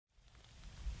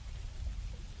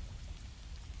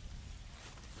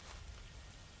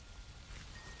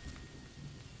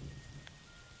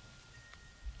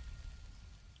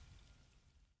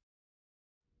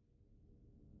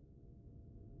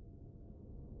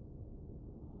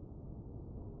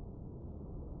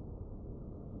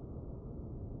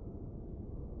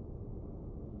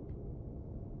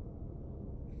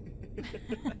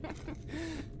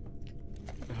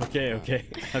Okay,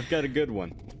 I've got a good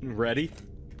one. Ready?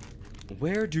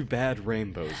 Where do bad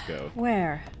rainbows go?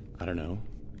 Where? I don't know.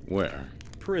 Where?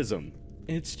 Prism.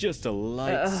 It's just a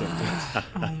light sentence.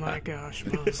 Oh my gosh,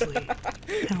 Mosley.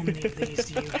 How many of these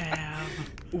do you have?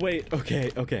 Wait,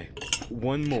 okay.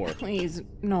 One more. Please,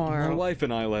 no. My wife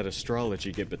and I let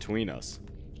astrology get between us.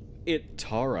 It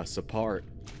tore us apart.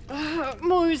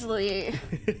 Mosley.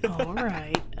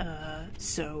 Alright,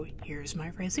 so here's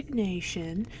my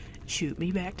resignation. Shoot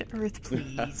me back to Earth,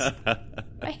 please.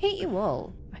 I hate you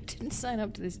all. I didn't sign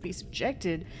up to this be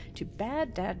subjected to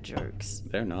bad dad jokes.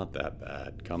 They're not that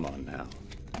bad. Come on now.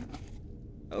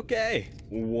 Okay,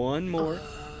 one more.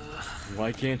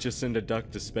 Why can't you send a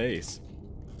duck to space?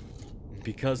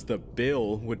 Because the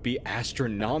bill would be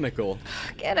astronomical.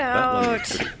 Get That one out.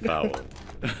 was pretty foul.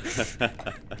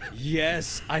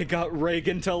 Yes, I got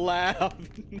Reagan to laugh.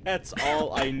 That's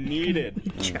all I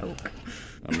needed. Joke.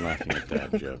 I'm laughing at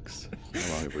dad jokes.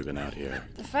 How long have we been out here?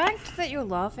 The fact that you're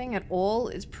laughing at all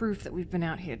is proof that we've been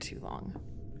out here too long.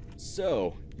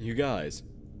 So, you guys,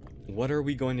 what are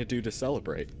we going to do to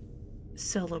celebrate?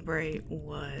 Celebrate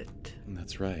what?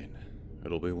 That's right.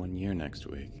 It'll be 1 year next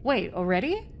week. Wait,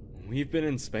 already? We've been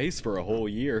in space for a whole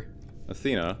year.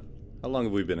 Athena, how long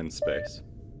have we been in space?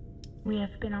 We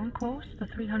have been on course for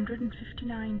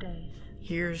 359 days.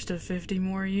 Here's to 50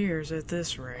 more years at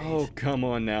this rate. Oh, come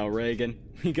on now, Reagan.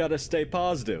 We gotta stay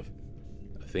positive.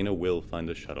 Athena will find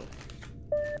a shuttle.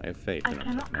 I have faith I in our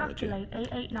cannot technology.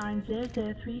 calculate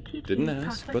 889003T2 Didn't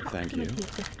ask, past but thank you. proximity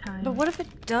at this time. But what if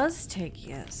it does take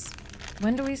years?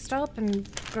 When do we stop and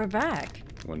go back?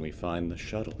 When we find the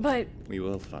shuttle. But We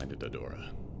will find it, Adora.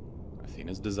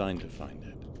 Athena's designed to find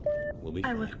it. We'll be I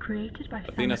fine. was created by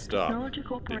Athena, Summit stop. Technology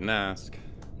Corporation. Didn't ask.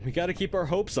 We gotta keep our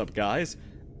hopes up, guys.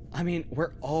 I mean,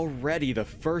 we're already the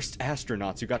first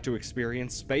astronauts who got to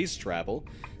experience space travel.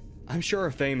 I'm sure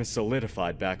our fame is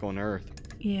solidified back on Earth.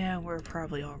 Yeah, we're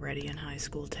probably already in high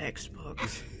school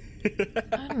textbooks.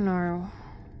 I don't know.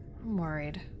 I'm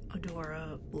worried.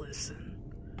 Adora, listen.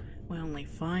 We only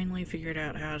finally figured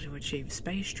out how to achieve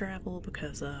space travel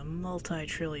because a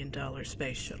multi-trillion-dollar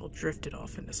space shuttle drifted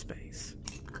off into space.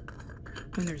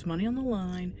 When there's money on the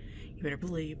line, you better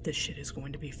believe this shit is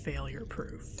going to be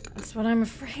failure-proof. That's what I'm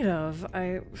afraid of.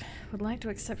 I would like to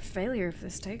accept failure if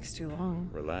this takes too long.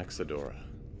 Relax, Adora.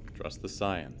 Trust the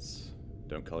science.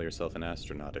 Don't call yourself an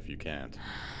astronaut if you can't.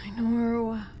 I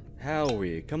know.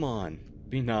 Howie, come on.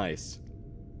 Be nice.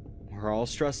 We're all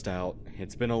stressed out.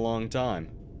 It's been a long time.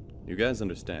 You guys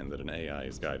understand that an AI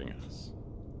is guiding us.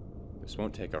 This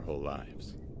won't take our whole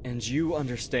lives. And you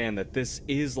understand that this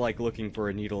is like looking for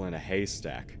a needle in a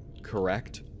haystack,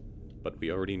 correct? But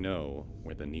we already know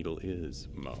where the needle is,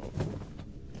 Mo.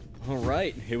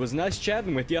 Alright, it was nice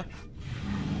chatting with you.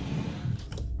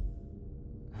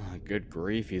 Good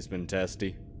grief, he's been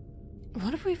testy.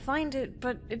 What if we find it,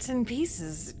 but it's in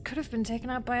pieces? It could have been taken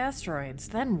out by asteroids.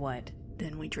 Then what?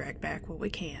 Then we drag back what we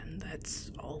can.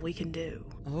 That's all we can do.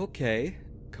 Okay,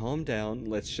 calm down.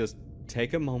 Let's just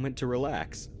take a moment to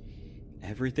relax.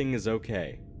 Everything is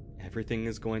okay. Everything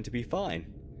is going to be fine.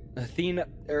 Athena,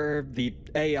 the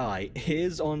AI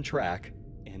is on track.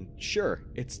 And sure,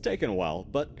 it's taken a while,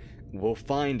 but we'll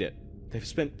find it. They've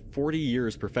spent 40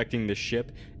 years perfecting this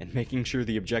ship and making sure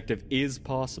the objective is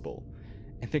possible.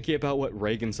 And thinking about what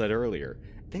Reagan said earlier,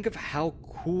 think of how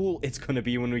cool it's going to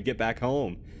be when we get back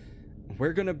home.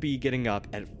 We're going to be getting up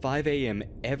at 5 a.m.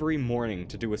 every morning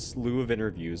to do a slew of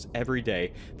interviews every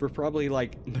day for probably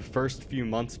like the first few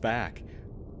months back.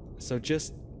 So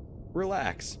just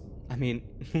relax. I mean,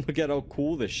 look at how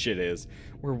cool this shit is.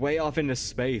 We're way off into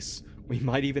space. We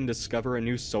might even discover a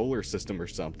new solar system or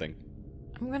something.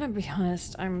 I'm gonna be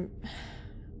honest, I'm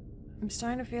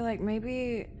starting to feel like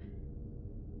maybe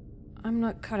I'm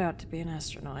not cut out to be an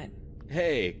astronaut.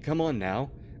 Hey, come on now.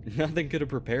 Nothing could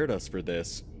have prepared us for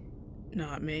this.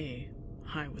 Not me.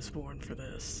 I was born for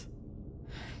this.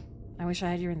 I wish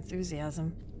I had your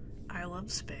enthusiasm. I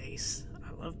love space.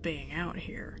 I love being out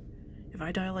here. If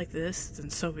I die like this,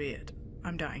 then so be it.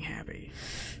 I'm dying happy.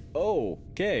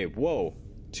 Okay, whoa.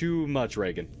 Too much,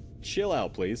 Reagan. Chill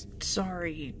out, please.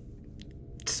 Sorry.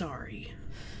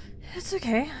 It's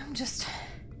okay, I'm just...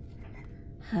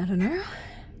 I don't know.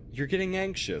 You're getting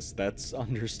anxious. That's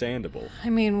understandable. I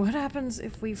mean, what happens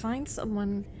if we find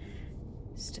someone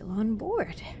still on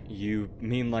board? You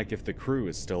mean like if the crew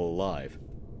is still alive?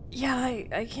 Yeah,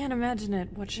 I can't imagine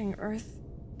it. Watching Earth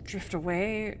drift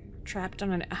away, trapped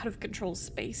on an out-of-control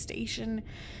space station,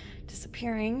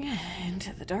 disappearing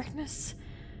into the darkness.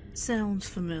 Sounds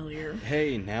familiar.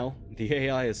 Hey, now, the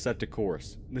AI is set to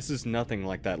course. This is nothing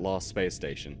like that lost space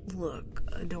station. Look,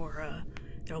 Adora,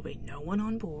 There'll be no one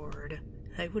on board.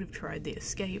 They would have tried the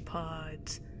escape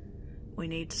pods. We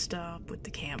need to stop with the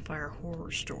campfire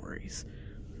horror stories.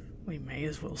 We may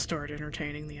as well start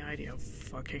entertaining the idea of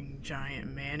fucking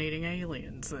giant man-eating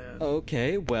aliens then.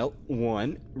 Okay, well,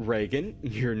 1, Reagan,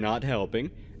 you're not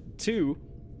helping. 2,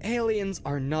 aliens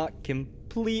are not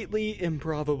completely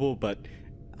improbable, but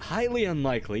highly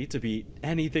unlikely to be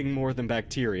anything more than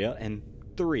bacteria. And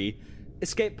 3,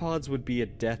 escape pods would be a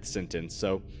death sentence,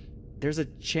 so there's a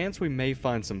chance we may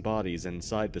find some bodies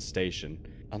inside the station.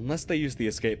 Unless they use the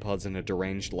escape pods in a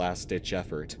deranged last-ditch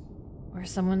effort. Or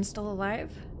someone's still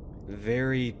alive?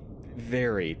 Very,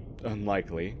 very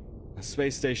unlikely. A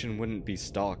space station wouldn't be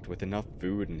stocked with enough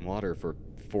food and water for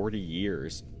 40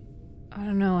 years. I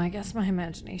don't know, I guess my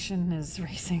imagination is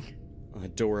racing.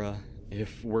 Dora,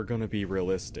 if we're gonna be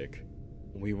realistic,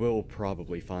 we will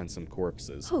probably find some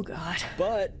corpses. Oh god.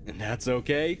 But that's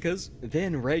okay, cause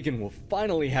then Reagan will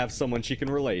finally have someone she can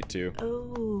relate to.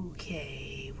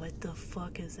 Okay, what the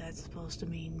fuck is that supposed to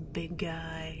mean, big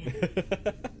guy?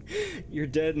 You're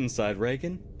dead inside,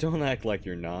 Reagan. Don't act like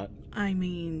you're not. I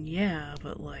mean, yeah,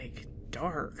 but like,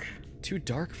 dark. Too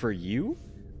dark for you?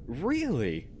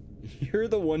 Really? You're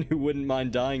the one who wouldn't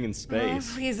mind dying in space.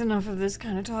 Oh, please, enough of this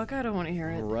kind of talk. I don't want to hear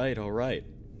it. Alright.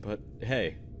 But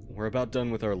hey, we're about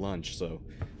done with our lunch, so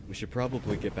we should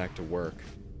probably get back to work.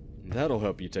 That'll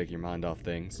help you take your mind off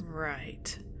things.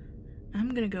 Right.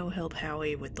 I'm gonna go help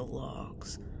Howie with the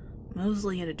logs.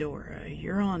 Mosley and Adora,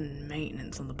 you're on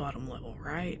maintenance on the bottom level,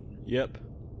 right? Yep.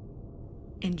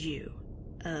 And you,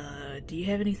 do you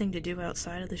have anything to do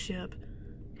outside of the ship?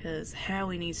 'Cause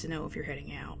Howie needs to know if you're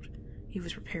heading out. He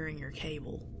was repairing your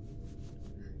cable.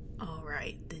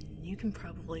 Alright, then you can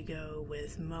probably go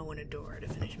with Mo and Adora to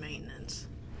finish maintenance.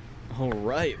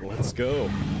 Alright, let's go.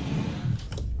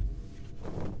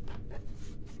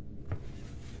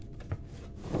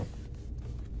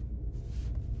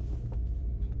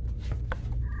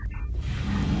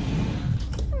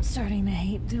 I'm starting to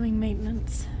hate doing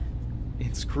maintenance.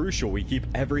 It's crucial we keep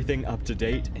everything up to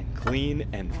date and clean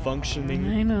and functioning.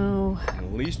 I know.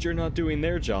 At least you're not doing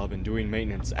their job and doing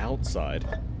maintenance outside.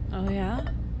 Oh yeah?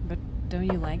 But don't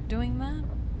you like doing that?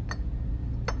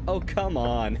 Oh, come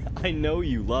on. I know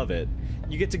you love it.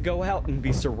 You get to go out and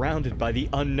be surrounded by the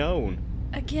unknown.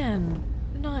 Again,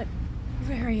 not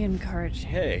very encouraging.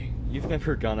 Hey, you've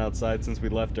never gone outside since we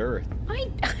left Earth.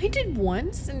 I did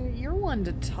once, and you're one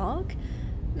to talk.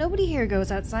 Nobody here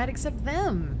goes outside except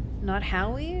them. Not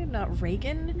Howie, not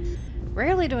Reagan.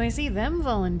 Rarely do I see them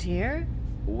volunteer.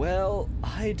 Well,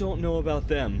 I don't know about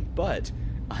them, but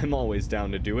I'm always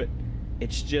down to do it.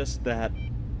 It's just that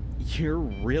you're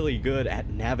really good at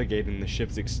navigating the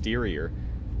ship's exterior.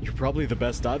 You're probably the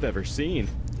best I've ever seen.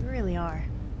 You really are.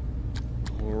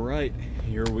 Alright,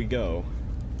 here we go.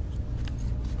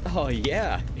 Oh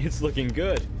yeah, it's looking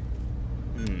good.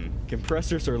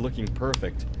 Compressors are looking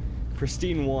perfect.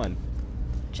 Pristine 1.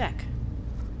 Check.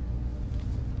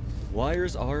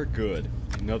 Wires are good.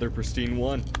 Another pristine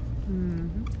 1.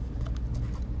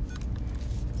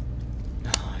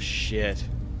 Oh shit.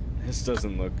 This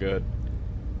doesn't look good.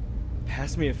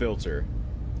 Pass me a filter.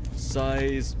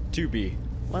 Size 2B.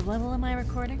 What level am I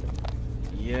recording?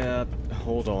 Yeah,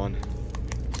 hold on.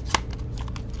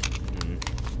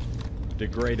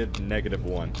 Degraded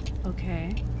 -1.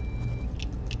 Okay.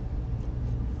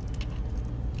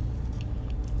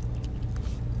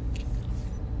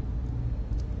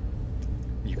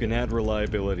 You can add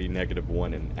reliability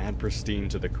 -1 and add pristine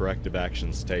to the corrective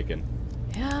actions taken.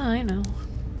 Yeah, I know.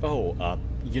 Oh,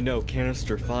 you know,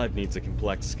 canister 5 needs a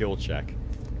complex skill check.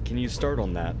 Can you start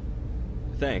on that?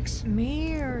 Thanks.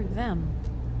 Me or them?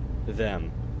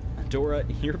 Them. Dora,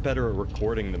 you're better at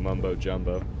recording the mumbo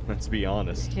jumbo, let's be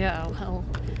honest. Yeah, well,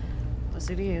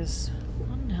 publicity is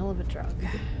one hell of a drug.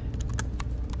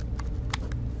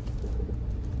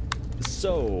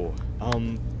 So,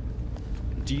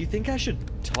 do you think I should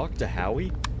talk to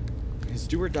Howie? His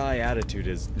do-or-die attitude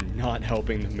is not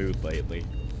helping the mood lately.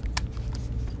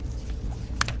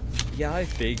 Yeah, I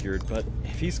figured, but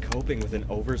if he's coping with an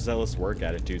overzealous work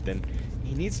attitude, then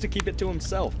he needs to keep it to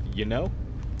himself, you know?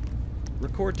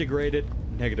 Record degraded,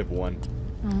 -1.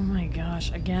 Oh my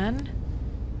gosh, again?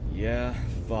 Yeah,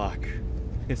 fuck.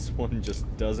 This one just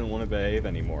doesn't want to behave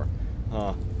anymore.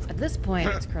 Huh. At this point,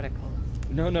 it's critical.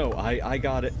 No, I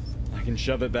got it. I can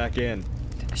shove it back in.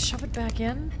 Shove it back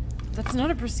in? That's not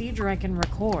a procedure I can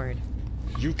record.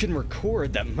 You can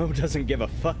record that Mo doesn't give a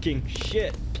fucking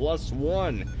shit.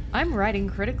 +1. I'm writing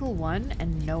critical 1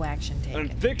 and no action I'm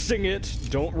taken. fixing it.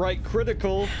 Don't write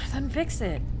critical. Then fix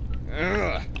it.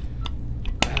 Ugh.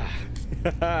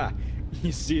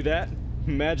 You see that?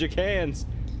 Magic hands.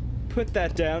 Put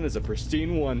that down as a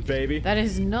pristine 1, baby. That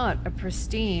is not a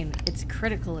pristine. It's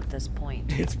critical at this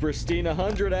point. It's pristine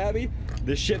 100, Abby.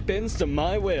 The ship bends to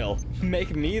my will.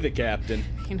 Make me the captain.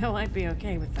 You know, I'd be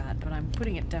okay with that, but I'm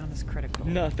putting it down as critical.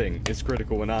 Nothing is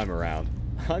critical when I'm around.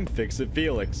 I'm Fix-It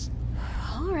Felix.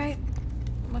 Alright.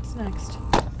 What's next?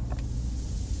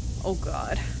 Oh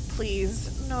god.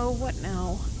 Please. No, what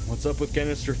now? What's up with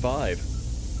canister 5?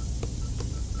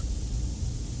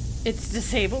 It's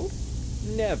disabled?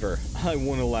 Never. I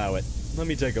won't allow it. Let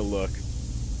me take a look.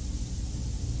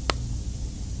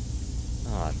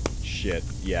 Ah, shit.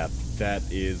 Yeah, that's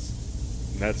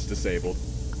disabled.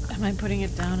 Am I putting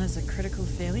it down as a critical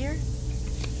failure?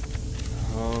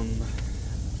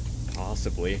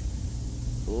 Possibly.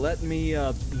 Let me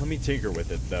tinker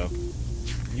with it, though.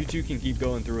 You two can keep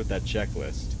going through with that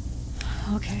checklist.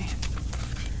 Okay.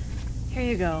 Here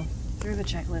you go. Through the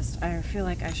checklist, I feel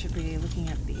like I should be looking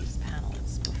at these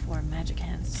panels before Magic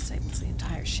Hands disables the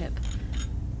entire ship.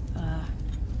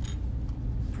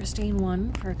 Pristine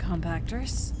 1 for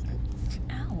compactors.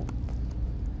 Ow.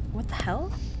 What the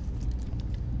hell?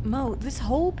 Mo, this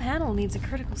whole panel needs a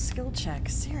critical skill check,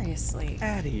 seriously.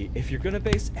 Addie, if you're gonna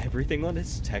base everything on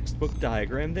its textbook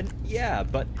diagram, then yeah,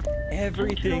 but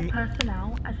everything... Central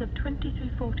personnel, as of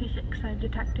 2346, I've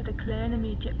detected a clear and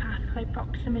immediate pathway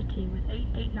proximity with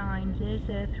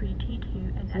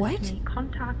 889003T2 and What? estimate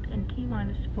contact in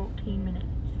T-minus 14 minutes.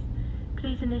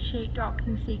 Please initiate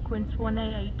docking sequence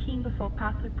 1A18 before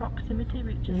pathway proximity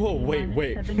reaches Whoa, T-minus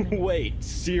wait, 7 minutes. wait,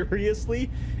 seriously?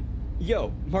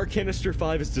 Yo, Mark Canister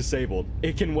 5 is disabled.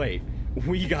 It can wait.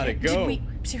 We gotta go. Did we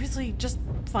seriously just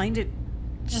find it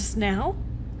just now?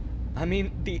 I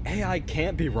mean, the AI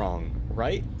can't be wrong,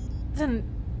 right? Then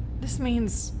this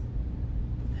means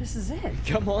this is it.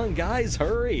 Come on, guys,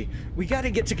 hurry. We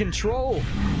gotta get to control.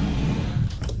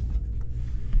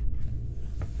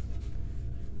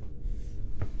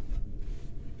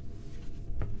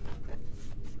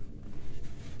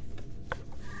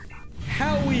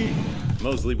 Howie!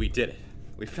 Mosley, we did it.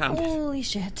 We found it. Holy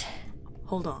shit.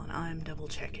 Hold on, I'm double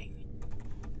checking.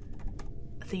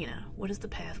 Athena, what is the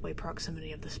pathway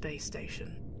proximity of the space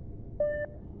station?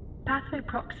 Pathway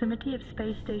proximity of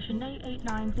space station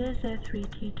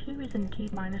A890003T2 is in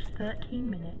T-minus 13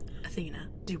 minutes. Athena,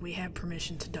 do we have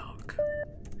permission to dock?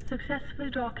 Successfully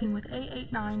docking with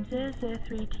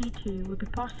A890003T2 will be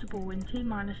possible in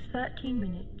T-minus 13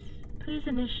 minutes. Please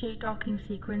initiate docking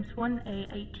sequence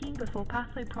 1A18 before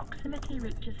pathway proximity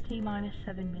reaches T-minus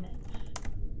 7 minutes.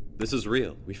 This is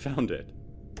real. We found it.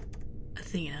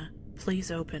 Athena,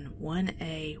 please open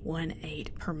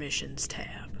 1A18 Permissions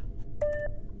tab.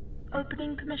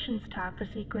 Opening Permissions tab for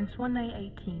sequence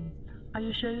 1A18. Are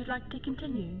you sure you'd like to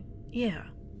continue? Yeah,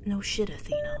 no shit,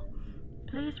 Athena.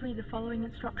 Please read the following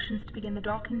instructions to begin the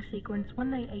docking sequence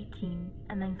 1A18,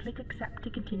 and then click Accept to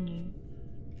continue.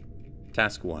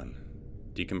 Task 1.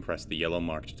 Decompress the yellow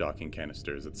marked docking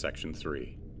canisters at Section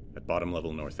 3, at bottom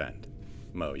level north end.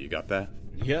 Mo, you got that?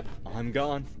 Yep, I'm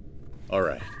gone.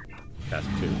 Alright. Task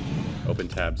 2. Open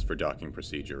tabs for docking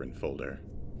procedure in folder.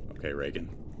 Okay, Reagan.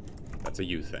 That's a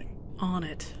you thing. On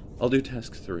it. I'll do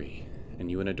Task 3, and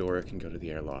you and Adora can go to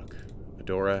the airlock.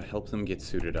 Adora, help them get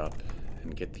suited up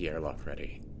and get the airlock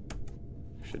ready.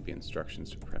 There should be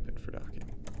instructions to prep it for docking.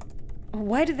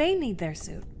 Why do they need their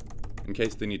suit? In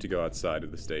case they need to go outside of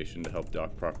the station to help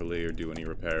dock properly or do any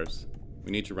repairs,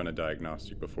 we need to run a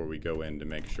diagnostic before we go in to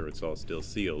make sure it's all still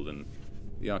sealed and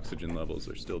the oxygen levels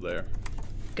are still there.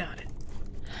 Got it.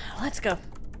 Let's go.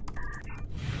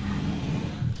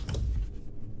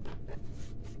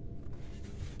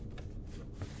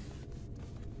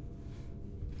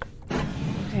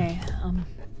 Okay,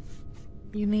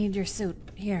 you need your suit.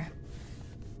 Here.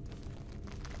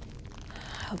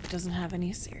 Hope it doesn't have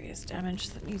any serious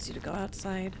damage that needs you to go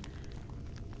outside.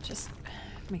 Just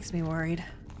makes me worried.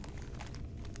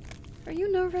 Are you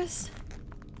nervous?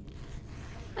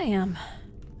 I am.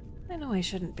 I know I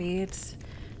shouldn't be. It's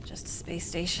just a space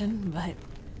station, but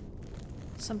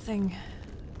something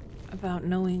about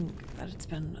knowing that it's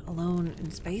been alone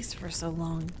in space for so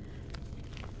long.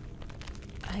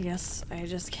 I guess I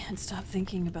just can't stop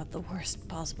thinking about the worst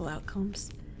possible outcomes.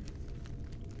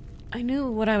 I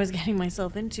knew what I was getting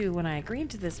myself into when I agreed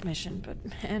to this mission, but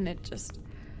man, it just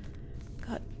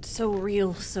got so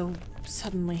real so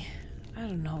suddenly. I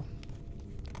don't know.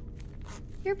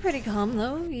 You're pretty calm,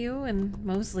 though. You and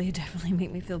Mosley definitely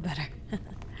make me feel better.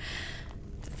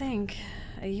 To think,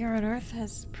 a year on Earth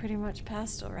has pretty much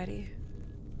passed already.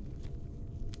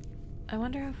 I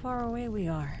wonder how far away we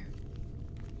are.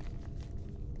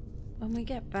 When we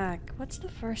get back, what's the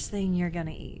first thing you're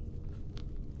gonna eat?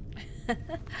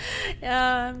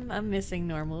 Yeah, I'm missing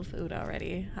normal food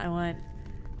already. I want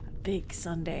a big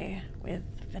sundae with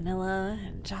vanilla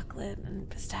and chocolate and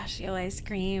pistachio ice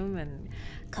cream and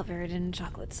covered in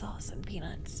chocolate sauce and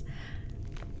peanuts.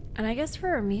 And I guess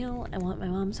for a meal, I want my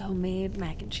mom's homemade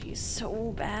mac and cheese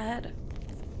so bad,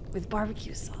 with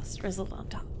barbecue sauce drizzled on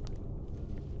top.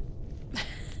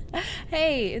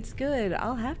 Hey, it's good.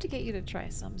 I'll have to get you to try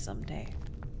some someday.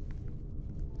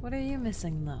 What are you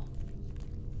missing, though?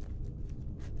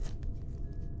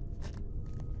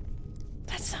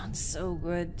 That sounds so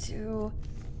good, too.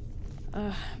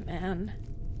 Oh, man.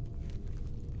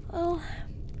 Well,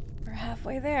 we're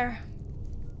halfway there.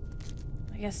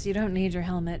 I guess you don't need your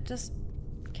helmet, just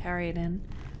carry it in.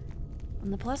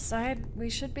 On the plus side, we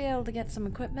should be able to get some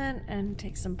equipment and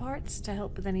take some parts to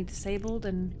help with any disabled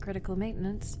and critical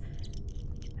maintenance.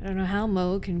 I don't know how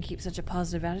Mo can keep such a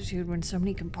positive attitude when so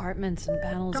many compartments and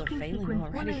panels Docking are failing sequence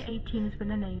already. 1A18 has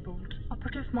been enabled.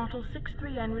 Operative model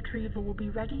 63N retrieval will be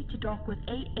ready to dock with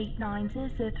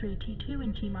 889-003T2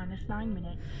 in T-minus 9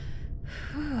 minutes.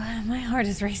 Whew, my heart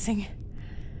is racing.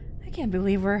 I can't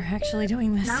believe we're actually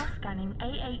doing this. Now scanning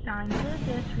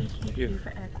A89003T2 for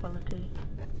air quality.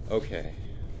 Okay,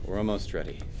 we're almost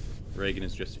ready. Reagan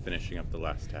is just finishing up the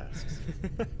last tasks.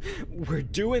 We're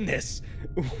doing this!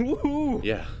 Woohoo!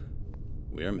 Yeah,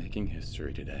 we are making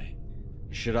history today.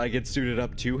 Should I get suited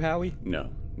up too, Howie? No,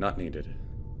 not needed.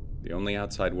 The only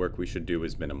outside work we should do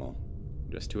is minimal,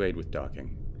 just to aid with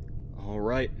docking.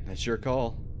 Alright, that's your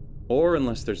call. Or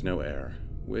unless there's no air,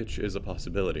 which is a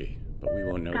possibility, but we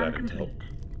won't know Scan that until... complete.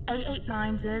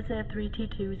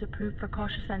 A89003T2 is approved for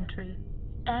cautious entry.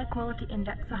 Air quality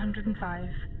index 105.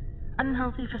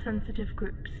 Unhealthy for sensitive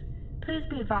groups. Please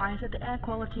be advised that the air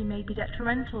quality may be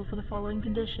detrimental for the following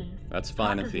conditions. That's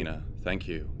fine, Heart disease. Athena. Thank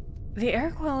you. The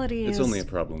air quality is... It's only a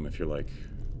problem if you're, like,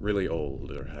 really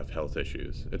old or have health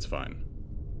issues. It's fine.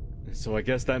 So I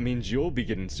guess that means you'll be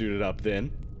getting suited up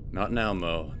then. Not now,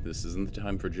 Mo. This isn't the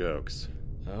time for jokes.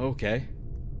 Okay.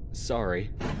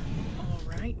 Sorry.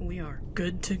 Alright, we are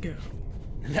good to go.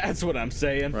 That's what I'm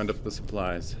saying. Round up the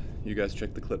supplies. You guys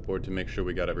check the clipboard to make sure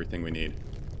we got everything we need.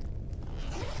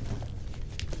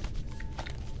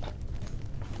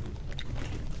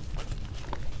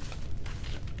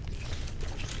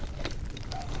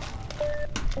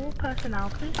 All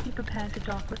personnel, please be prepared to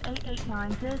dock with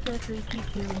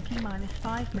 889-003T2 in T-minus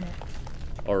 5 minutes.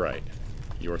 Alright.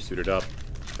 You're suited up.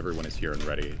 Everyone is here and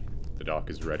ready. The dock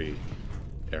is ready.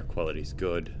 Air quality's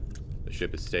good. The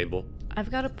ship is stable. I've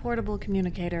got a portable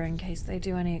communicator in case they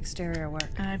do any exterior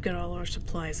work. I've got all our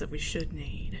supplies that we should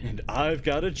need. And I've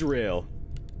got a drill.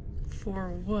 For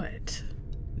what?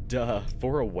 Duh,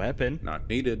 for a weapon. Not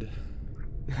needed.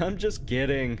 I'm just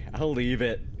kidding. I'll leave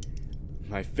it.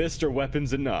 My fist or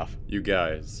weapon's enough. You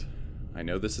guys, I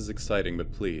know this is exciting,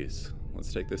 but please,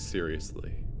 let's take this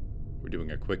seriously. We're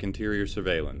doing a quick interior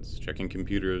surveillance, checking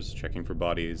computers, checking for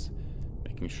bodies,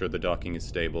 making sure the docking is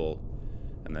stable,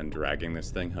 and then dragging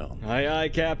this thing home. Aye, aye,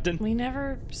 Captain. We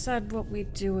never said what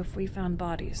we'd do if we found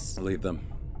bodies. Leave them.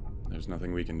 There's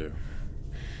nothing we can do.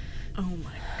 Oh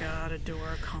my god,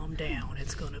 Adora, calm down.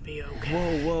 It's gonna be okay.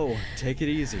 Whoa, whoa. Take it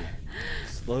easy.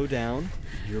 Slow down.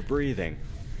 You're breathing.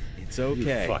 It's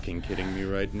okay. You fucking kidding me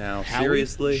right now? Howie,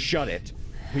 Seriously? shut it.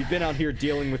 We've been out here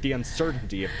dealing with the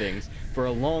uncertainty of things for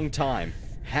a long time.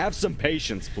 Have some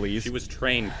patience, please. She was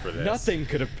trained for this. Nothing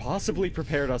could have possibly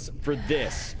prepared us for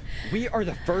this. We are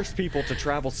the first people to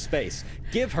travel space.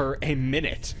 Give her a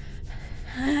minute.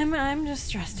 I'm just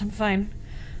stressed. I'm fine.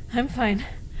 I'm fine.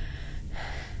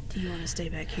 Do you want to stay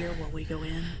back here while we go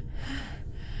in?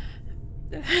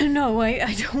 No,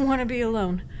 I don't want to be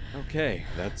alone. Okay,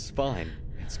 that's fine.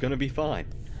 It's gonna be fine.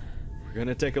 We're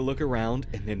gonna take a look around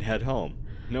and then head home.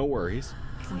 No worries.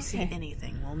 If we see Okay.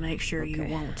 anything, we'll make sure you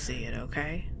Okay. won't see it,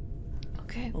 okay?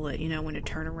 Okay. We'll let you know when to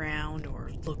turn around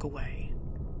or look away.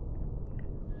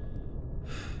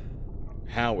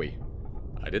 Howie.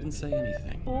 I didn't say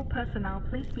anything. All personnel,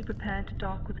 please be prepared to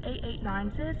dock with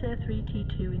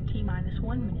 889-003T2 in T-minus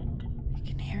 1 minute. I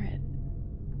can hear it.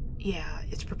 Yeah,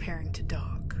 it's preparing to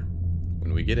dock.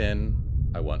 When we get in,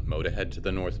 I want Mo to head to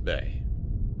the North Bay.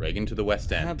 Reagan to the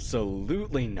West End.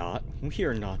 Absolutely not. We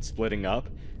are not splitting up.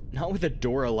 Not with a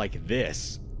Dora like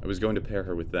this. I was going to pair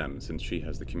her with them since she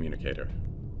has the communicator.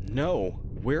 No,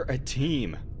 we're a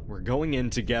team. We're going in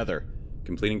together.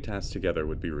 Completing tasks together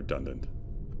would be redundant.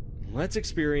 Let's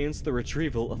experience the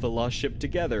retrieval of a lost ship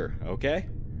together, okay?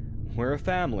 We're a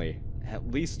family.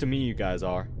 At least to me you guys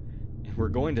are. And we're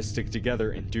going to stick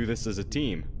together and do this as a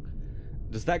team.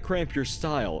 Does that cramp your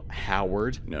style,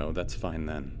 Howard? No, that's fine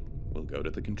then. We'll go to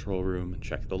the control room and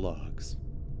check the logs.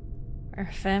 Our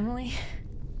family?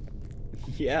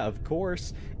 Yeah, of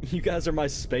course. You guys are my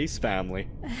space family.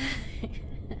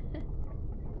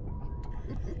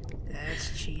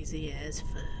 That's cheesy as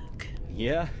fuck.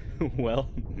 Yeah, well,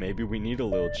 maybe we need a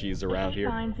little cheese around here.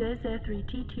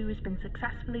 8900-3T2 has been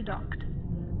successfully docked.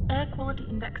 Air quality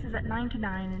index is at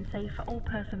 99 and safe for all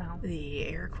personnel. The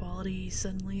air quality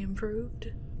suddenly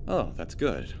improved? Oh, that's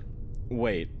good.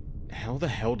 Wait, how the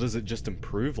hell does it just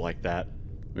improve like that?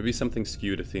 Maybe something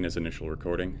skewed Athena's initial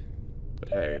recording. But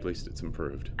hey, at least it's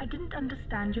improved. I didn't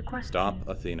understand your question. Stop,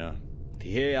 Athena.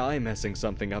 The AI messing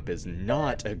something up is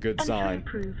not a good Entry sign.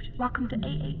 approved. Welcome to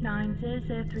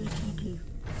 889003T2.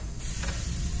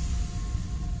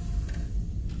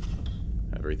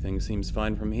 Everything seems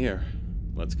fine from here.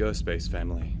 Let's go, space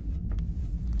family.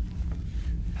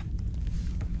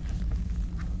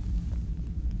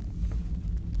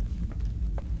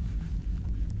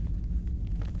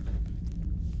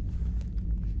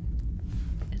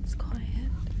 It's quiet.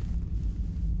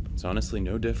 It's honestly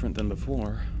no different than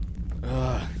before.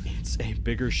 It's a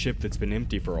bigger ship that's been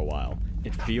empty for a while.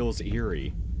 It feels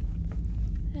eerie.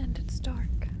 And it's dark.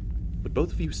 Would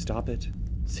both of you stop it?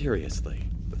 Seriously.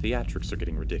 The theatrics are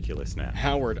getting ridiculous now.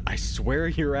 Howard, I swear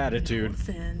your No attitude.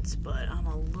 offense, but I'm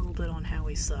a little bit on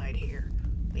Howie's side here.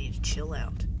 We need to chill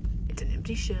out. It's an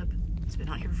empty ship. It's been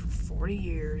out here for 40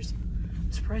 years.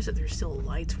 I'm surprised that there's still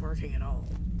lights working at all.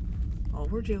 All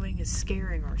we're doing is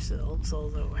scaring ourselves,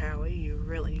 although, Howie, you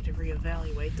really need to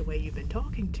reevaluate the way you've been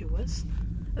talking to us,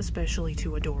 especially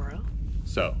to Adora.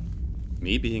 So,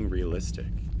 me being realistic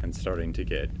and starting to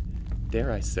get, dare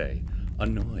I say,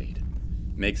 annoyed,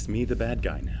 makes me the bad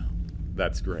guy now.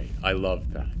 That's great. I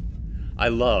love that. I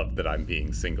love that I'm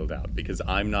being singled out because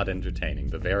I'm not entertaining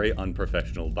the very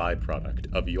unprofessional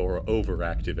byproduct of your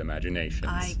overactive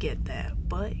imaginations. I get that,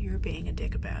 but you're being a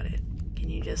dick about it. Can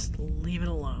you just leave it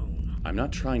alone? I'm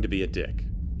not trying to be a dick.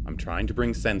 I'm trying to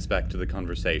bring sense back to the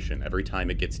conversation every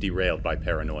time it gets derailed by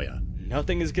paranoia.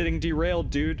 Nothing is getting derailed,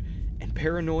 dude. And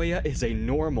paranoia is a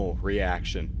normal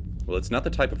reaction. Well, it's not the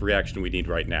type of reaction we need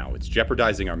right now. It's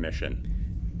jeopardizing our mission.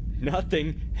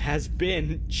 Nothing has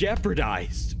been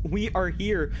jeopardized. We are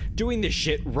here doing this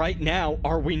shit right now,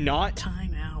 are we not?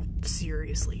 Time out.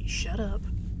 Seriously, shut up.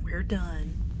 We're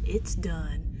done. It's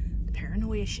done. The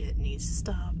paranoia shit needs to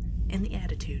stop, and the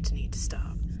attitudes need to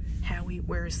stop. Howie,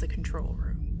 where's the control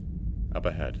room? Up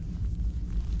ahead.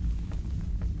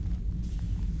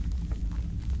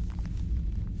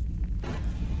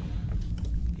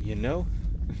 You know,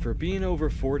 for being over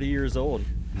 40 years old,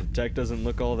 the tech doesn't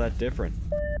look all that different.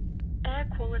 Air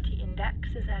quality index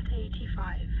is at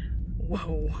 85.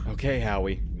 Whoa. Okay,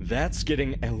 Howie, that's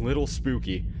getting a little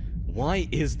spooky. Why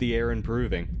is the air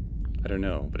improving? I don't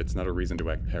know, but it's not a reason to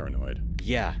act paranoid.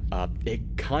 Yeah,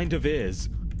 it kind of is.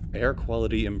 Air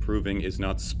quality improving is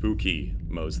not spooky,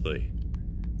 Mosley.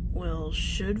 Well,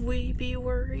 should we be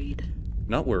worried?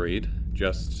 Not worried,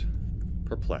 just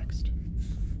perplexed.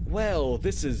 Well,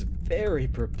 this is very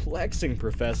perplexing,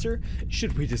 Professor.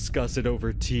 Should we discuss it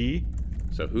over tea?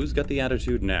 So who's got the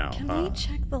attitude now, Can huh? we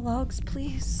check the logs,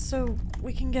 please, so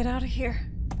we can get out of here?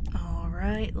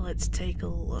 Alright, let's take a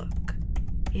look.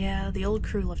 Yeah, the old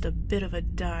crew left a bit of a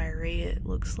diary, it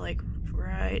looks like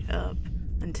right up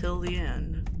until the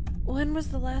end. When was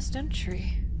the last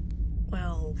entry?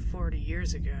 Well, 40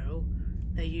 years ago.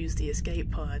 They used the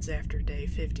escape pods after day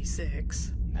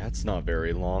 56. That's not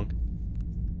very long.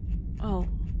 Oh,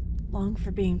 long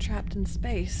for being trapped in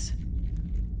space.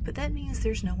 But that means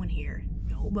there's no one here.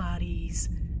 No bodies,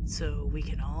 so we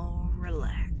can all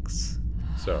relax.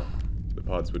 So, the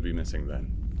pods would be missing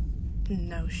then.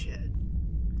 No shit.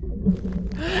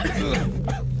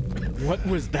 What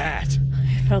was that?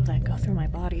 I felt that go through my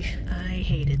body. I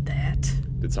hated that.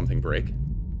 Did something break?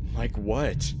 Like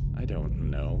what? I don't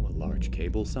know. A large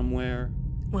cable somewhere?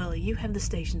 Well, you have the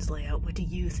station's layout. What do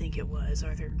you think it was?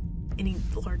 Are there any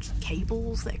large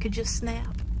cables that could just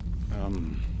snap?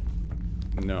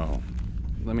 No.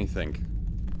 Let me think.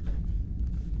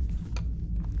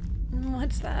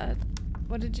 What's that?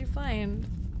 What did you find?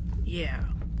 Yeah,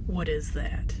 what is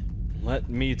that? Let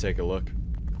me take a look.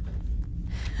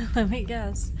 Let me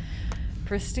guess.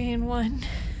 Pristine one?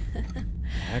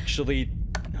 Actually,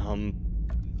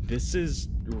 this is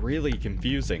really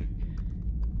confusing.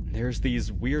 There's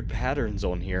these weird patterns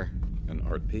on here. An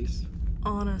art piece?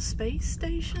 On a space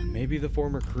station? Maybe the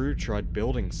former crew tried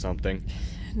building something.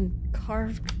 And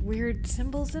carved weird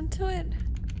symbols into it?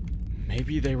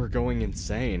 Maybe they were going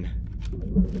insane.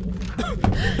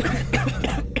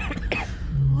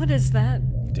 What is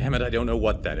that? Damn it, I don't know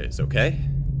what that is, okay?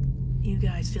 You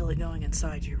guys feel it going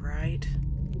inside you, right?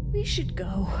 We should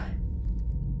go.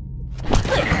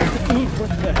 What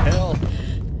the hell?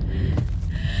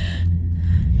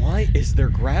 Is there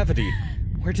gravity?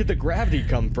 Where did the gravity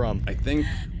come from? I think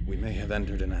we may have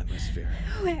entered an atmosphere.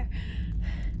 Where?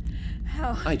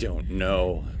 How? I don't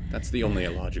know. That's the only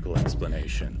illogical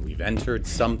explanation. We've entered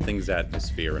something's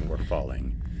atmosphere and we're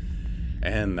falling.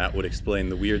 And that would explain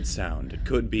the weird sound. It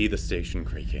could be the station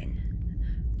creaking.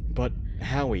 But,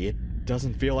 Howie, it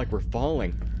doesn't feel like we're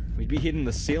falling. We'd be hitting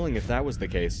the ceiling if that was the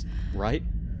case, right?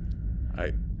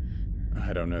 I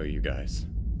don't know, you guys.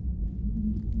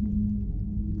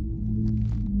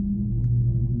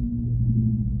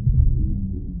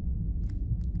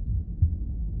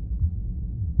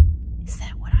 Is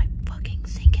that what I fucking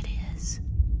think it is?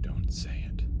 Don't say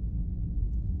it.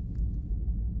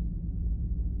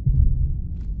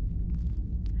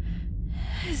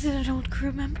 Is it an old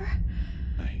crew member?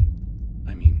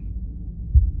 I mean,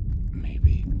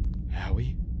 maybe.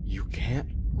 Howie, you can't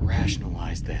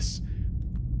rationalize this.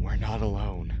 We're not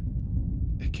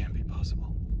alone. It can't be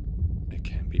possible. It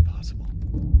can't be possible.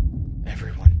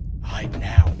 Everyone, hide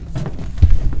now.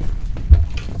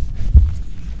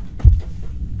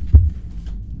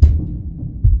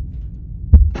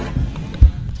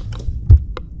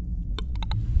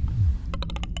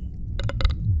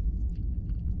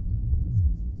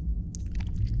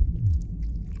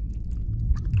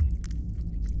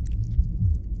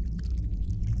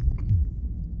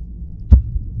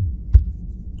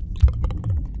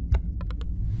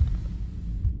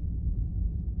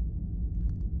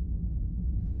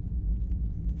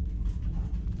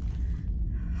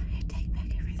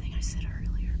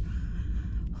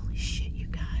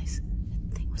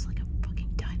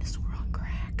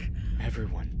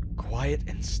 Everyone, quiet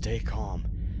and stay calm.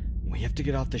 We have to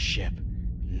get off the ship.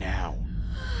 Now.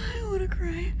 I want to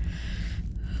cry.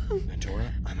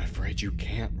 Adora, I'm afraid you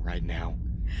can't right now.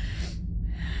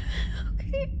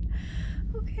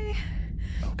 Okay.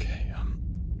 Okay,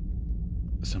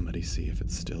 somebody see if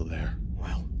it's still there.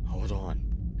 Well, hold on.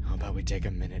 How about we take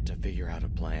a minute to figure out a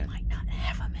plan? Might not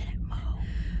have a minute, Mo.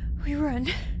 We run.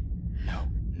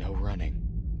 No running.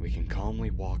 We can calmly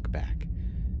walk back.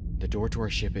 The door to our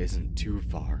ship isn't too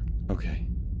far. Okay.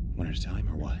 One at a time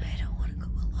or what? I don't want to go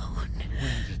alone. One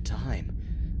at a time.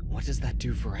 What does that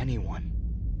do for anyone?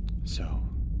 So,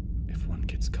 if one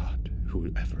gets caught,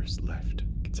 whoever's left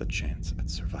gets a chance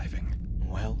at surviving.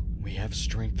 Well, we have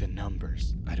strength in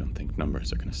numbers. I don't think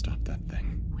numbers are gonna stop that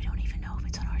thing. We don't even know if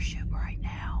it's on our ship right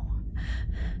now.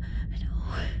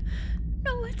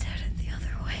 No, it's headed the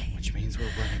other way. Which means we're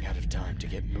running out of time to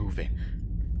get moving.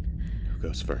 Who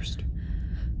goes first?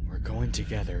 We're going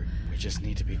together. We just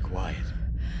need to be quiet.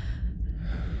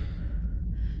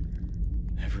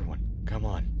 Everyone, come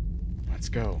on. Let's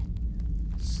go.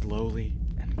 Slowly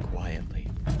and quietly.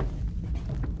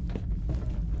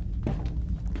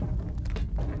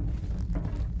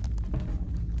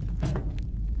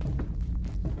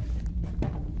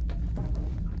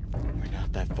 We're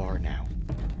not that far now.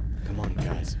 Come on,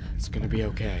 guys. It's gonna be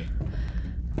okay.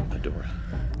 Adora,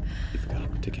 you've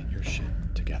got to get your shit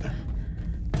together.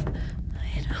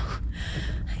 I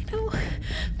know. I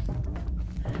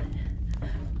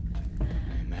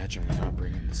imagine we're not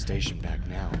bringing the station back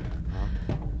now,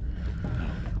 huh? No,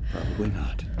 probably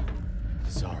not.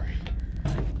 Sorry.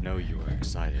 I know you were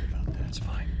excited about that. It's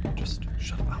fine. Just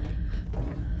shut up.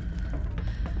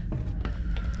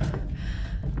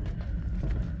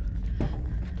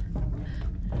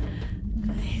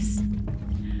 Guys,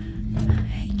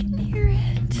 I can hear it.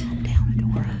 Calm down,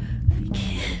 Adora. I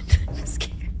can't. I'm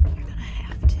scared. You're gonna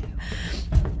have to.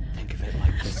 Think of it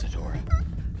like this, Adora.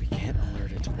 We can't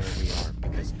alert it to where we are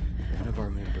because one of our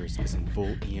members is in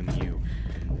full EMU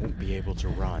and won't be able to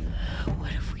run.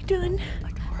 What have we done?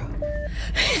 Adora.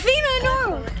 Athena,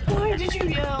 no! Why did you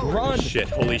yell? Run! Shit,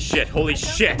 holy shit, holy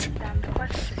shit!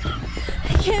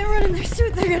 I can't run in their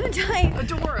suit. They're gonna die.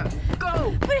 Adora,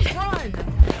 go! But Run!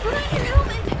 put on your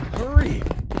helmet. Hurry! They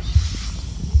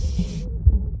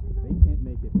can't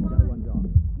make it. We gotta undock.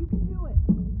 You can do it!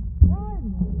 Run!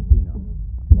 Athena,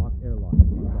 lock airlock. You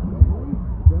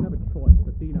don't have a choice.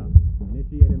 Athena,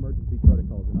 initiate emergency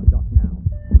protocols and undock now.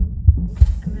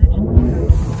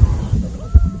 Emergency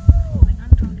following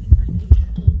undocking procedures.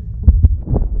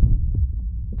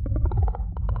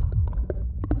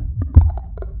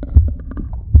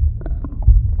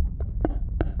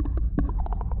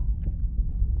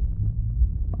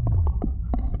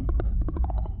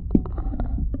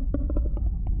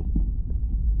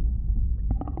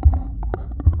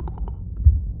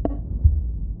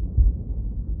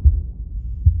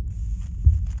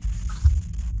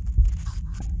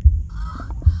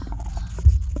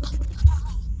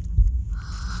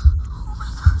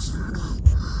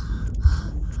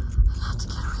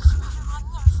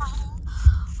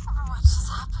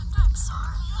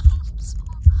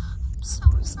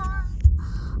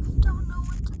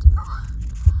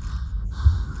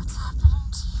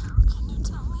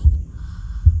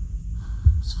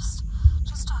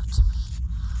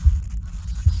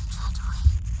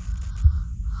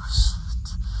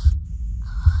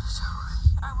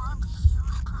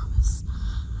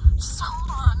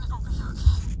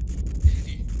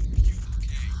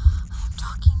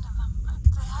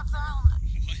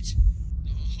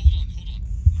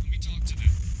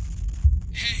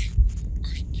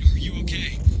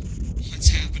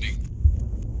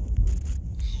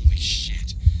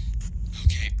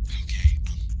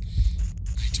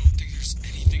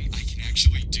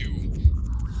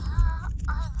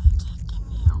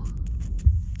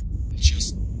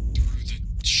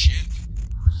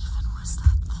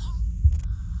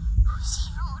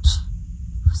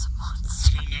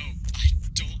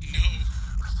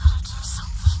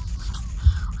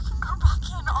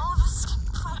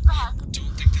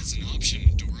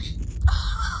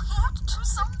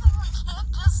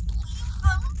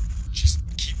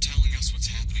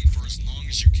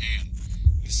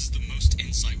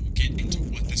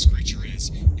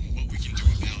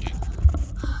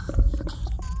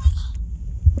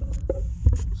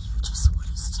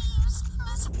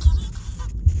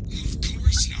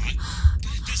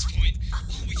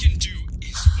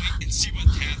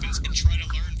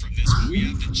 we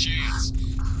have the chance.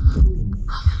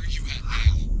 Where are you at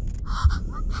now?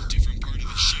 A different part of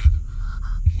the ship.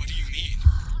 What do you mean?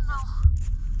 No.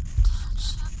 Different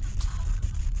ship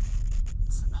entirely.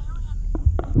 It's an alien.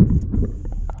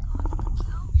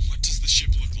 What does the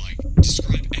ship look like?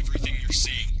 Describe everything you're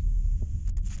seeing.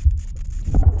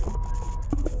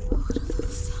 What are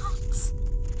those sounds?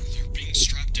 They're being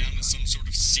strapped down to some sort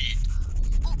of seat.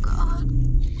 Oh God.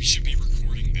 We should be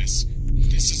recording this.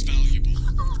 This is valuable.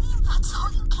 I believe that's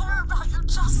all you care about. You're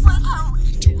just like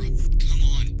Howie. Dora, come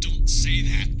on, don't say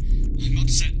that. I'm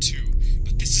upset too,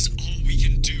 but this is all we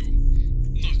can do.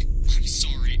 Look, I'm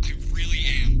sorry, I really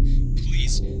am.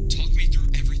 Please, talk me through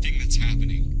everything that's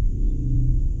happening.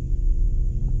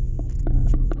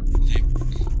 They've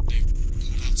pulled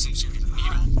out some sort of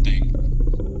needle thing.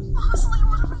 Honestly,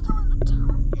 what are we going to do?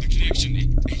 The connection,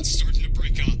 it's starting to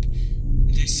break up.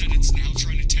 They said it's now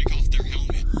trying to take off their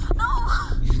helmet. No.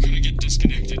 We're gonna get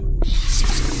disconnected. I'm so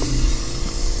sorry.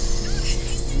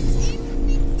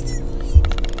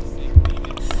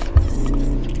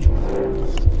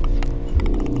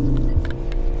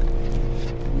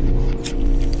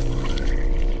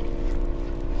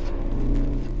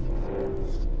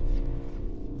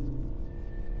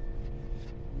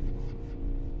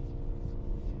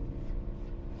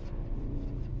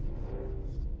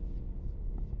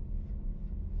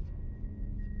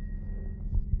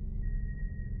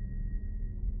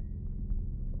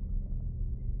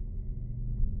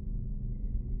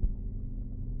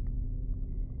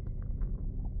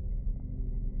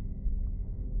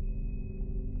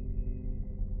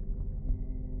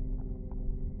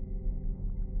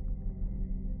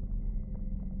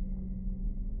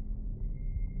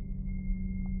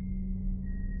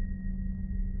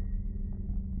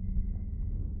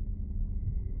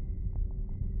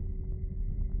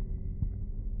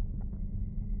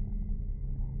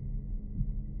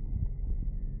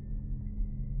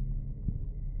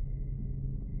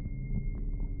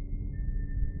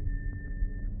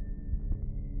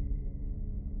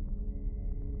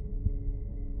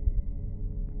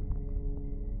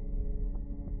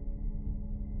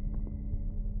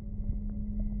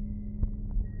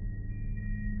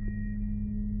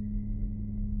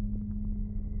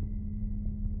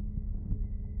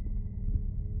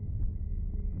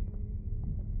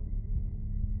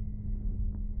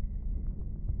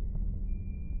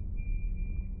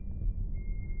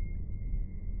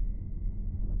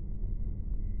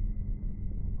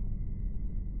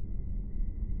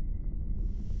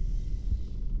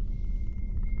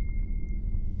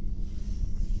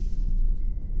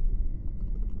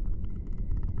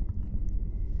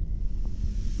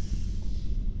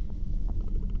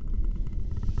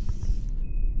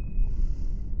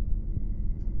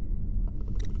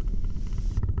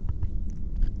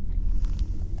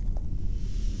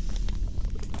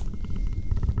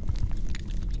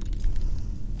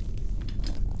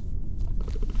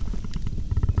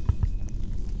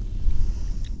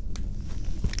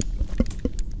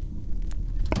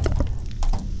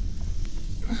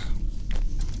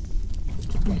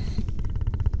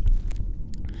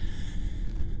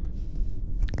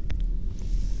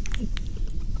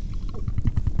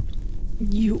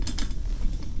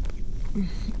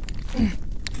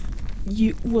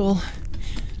 You will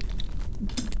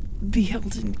be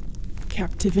held in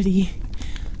captivity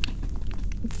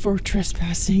for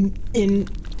trespassing in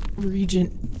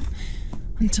Regent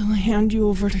until I hand you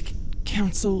over to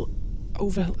Council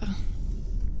Ovella.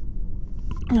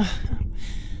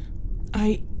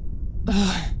 I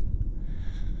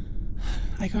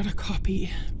got a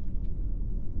copy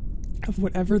of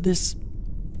whatever this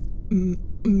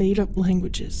made-up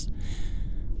language is.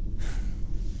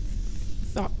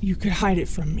 Thought you could hide it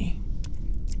from me.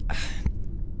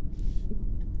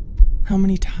 How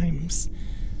many times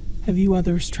have you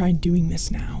others tried doing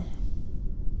this now?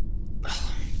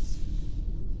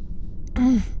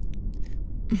 I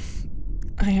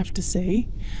have to say,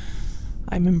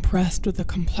 I'm impressed with the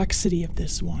complexity of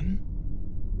this one.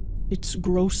 It's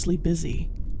grossly busy.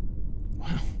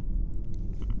 Wow.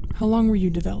 How long were you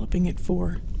developing it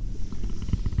for?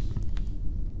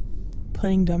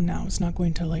 Playing dumb now is not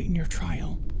going to lighten your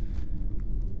trial.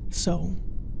 So,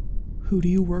 who do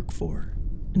you work for?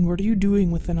 And what are you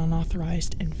doing with an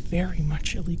unauthorized and very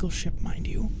much illegal ship, mind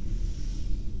you?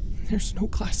 There's no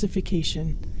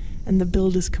classification, and the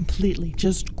build is completely,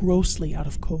 just grossly out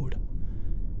of code.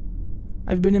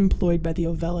 I've been employed by the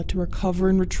Ovella to recover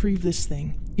and retrieve this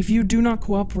thing. If you do not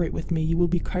cooperate with me, you will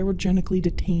be cryogenically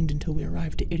detained until we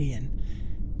arrive to Idion.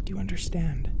 Do you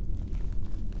understand?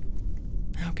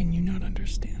 How can you not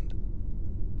understand?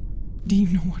 Do you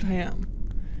know what I am?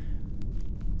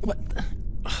 What the...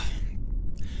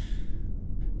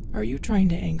 Are you trying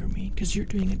to anger me? Because you're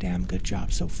doing a damn good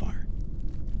job so far.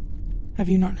 Have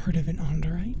you not heard of an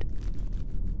Onderite?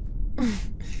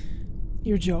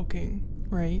 You're joking,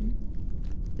 right?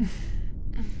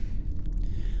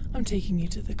 I'm taking you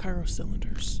to the Cairo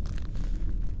cylinders.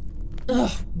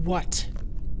 Ugh, what?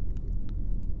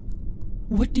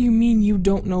 What do you mean you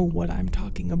don't know what I'm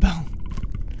talking about?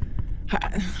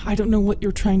 I don't know what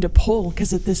you're trying to pull,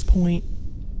 because at this point,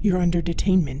 you're under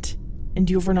detainment, and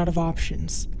you've run out of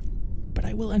options. But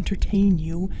I will entertain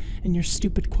you and your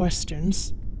stupid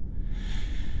questions.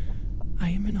 I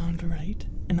am an Onderite,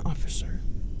 an officer,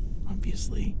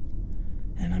 obviously,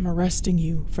 and I'm arresting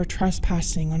you for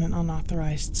trespassing on an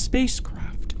unauthorized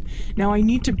spacecraft. Now I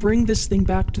need to bring this thing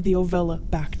back to the Ovella,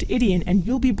 back to Idion, and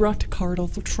you'll be brought to Cardinal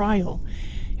for trial.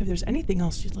 If there's anything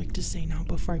else you'd like to say now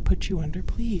before I put you under,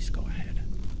 please go ahead.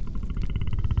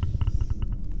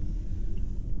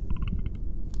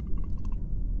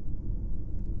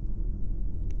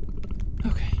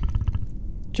 Okay,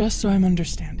 just so I'm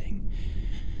understanding,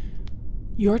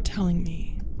 you're telling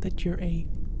me that you're a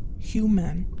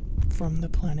human from the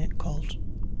planet called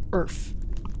Earth,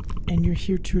 and you're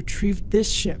here to retrieve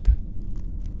this ship.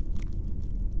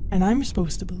 And I'm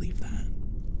supposed to believe that.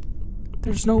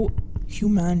 There's no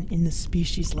human in the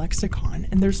species lexicon,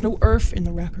 and there's no Earth in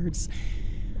the records.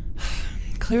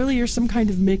 Clearly you're some kind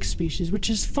of mixed species, which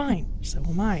is fine, so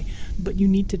am I. But you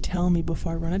need to tell me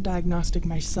before I run a diagnostic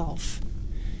myself.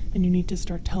 And you need to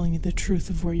start telling me the truth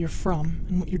of where you're from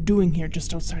and what you're doing here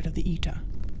just outside of the Eta.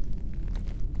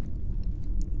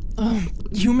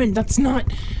 Human, that's not...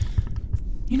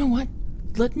 You know what?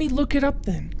 Let me look it up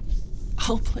then.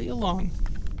 I'll play along.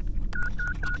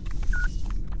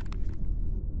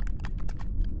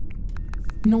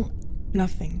 No,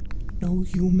 nothing. No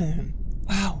human.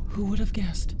 Wow, who would have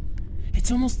guessed?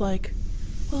 It's almost like...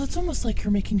 Well, it's almost like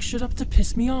you're making shit up to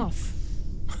piss me off.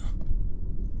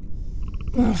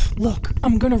 Ugh, look,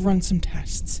 I'm gonna run some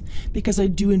tests, because I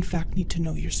do in fact need to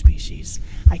know your species.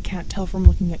 I can't tell from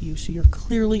looking at you, so you're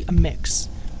clearly a mix.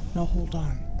 Now hold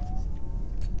on.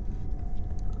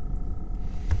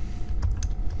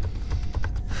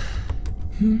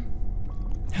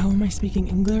 How am I speaking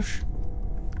English?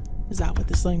 Is that what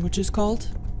this language is called?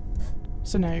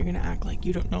 So now you're gonna act like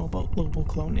you don't know about global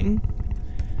cloning.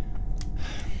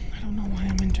 I don't know why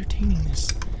I'm entertaining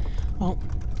this. Well,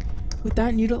 with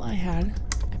that needle I had,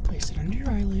 I place it under your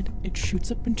eyelid, it shoots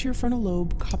up into your frontal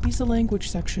lobe, copies the language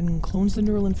section, and clones the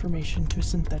neural information to a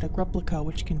synthetic replica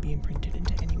which can be imprinted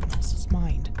into anyone else's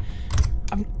mind.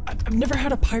 I've never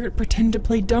had a pirate pretend to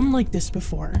play dumb like this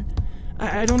before.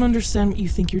 I don't understand what you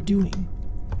think you're doing.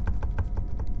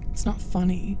 It's not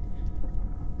funny.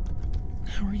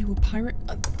 How are you a pirate?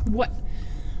 What?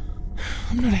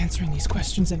 I'm not answering these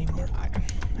questions anymore.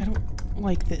 I don't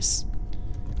like this.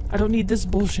 I don't need this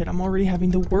bullshit. I'm already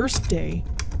having the worst day.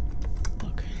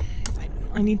 Look,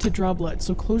 I need to draw blood,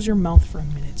 so close your mouth for a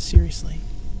minute, seriously.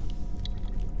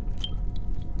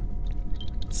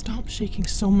 Stop shaking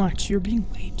so much. You're being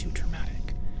way too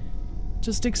dramatic.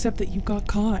 Just accept that you got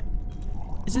caught.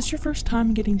 Is this your first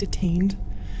time getting detained?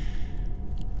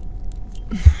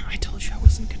 I told you I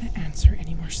wasn't gonna answer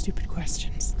any more stupid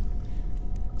questions.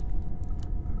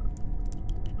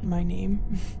 My name?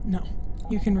 No.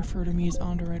 You can refer to me as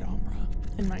Aumbra,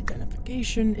 and my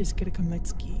identification is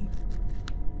Kirikametsky.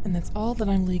 And that's all that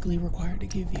I'm legally required to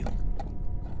give you.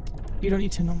 You don't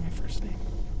need to know my first name.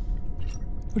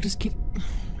 We're just kidding. Oh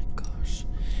my gosh.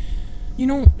 You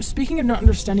know, speaking of not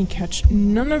understanding Catch,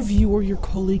 none of you or your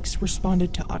colleagues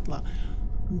responded to Atla.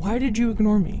 Why did you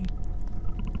ignore me?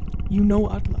 You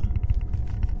know Atla.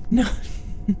 No,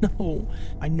 no.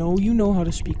 I know you know how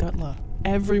to speak Atla.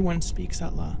 Everyone speaks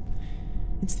Atla.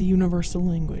 It's the universal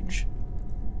language.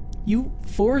 You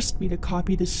forced me to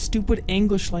copy this stupid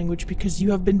English language because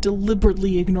you have been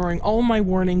deliberately ignoring all my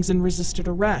warnings and resisted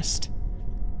arrest.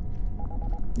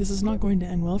 This is not going to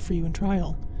end well for you in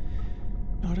trial.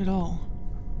 Not at all.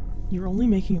 You're only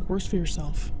making it worse for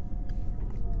yourself.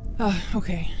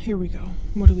 Okay, here we go.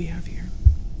 What do we have here?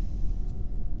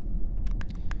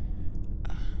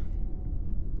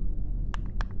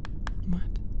 What?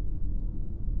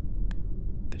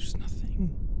 There's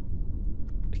nothing.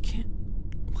 I can't.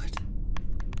 What?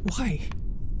 Why?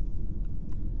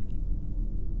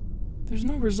 There's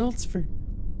no results for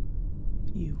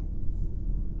you.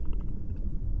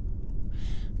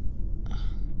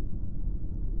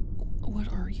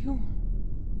 What are you?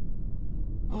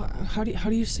 How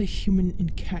do you say human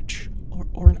in Catch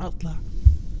or in Atla?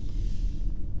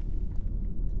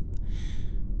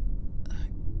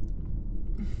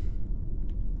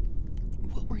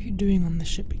 What were you doing on the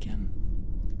ship again?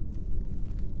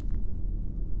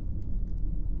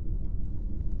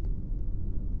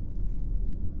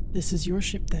 This is your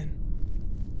ship, then.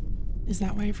 Is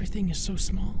that why everything is so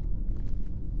small?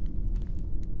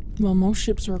 Well, most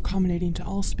ships are accommodating to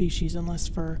all species unless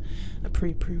for a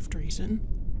pre-approved reason,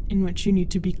 in which you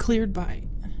need to be cleared by...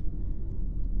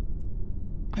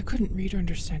 I couldn't read or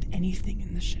understand anything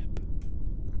in the ship.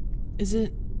 Is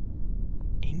it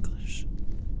English?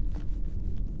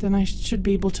 Then I should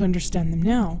be able to understand them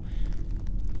now.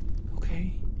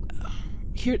 Okay.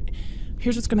 Here's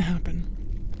what's gonna happen.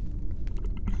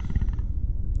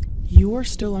 You are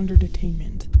still under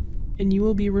detainment, and you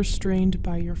will be restrained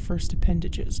by your first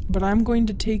appendages. But I'm going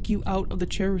to take you out of the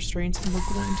chair restraints, and we're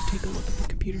going to take a look at the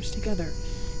computers together,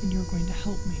 and you're going to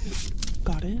help me.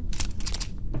 Got it?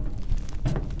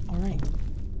 Alright.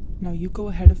 Now you go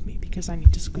ahead of me, because I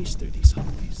need to squeeze through these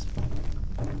hallways.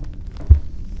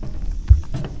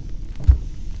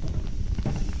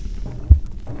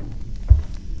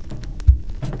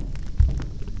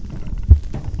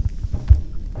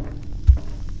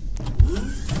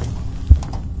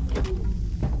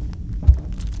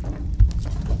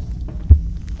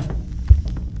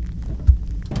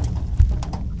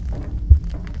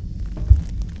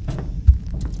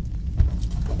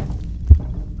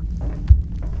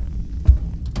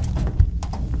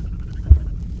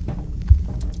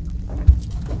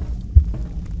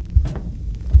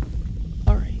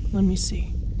 Let me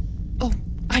see. Oh,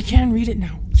 I can read it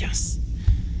now. Yes.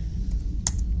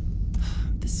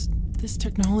 This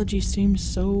technology seems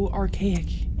so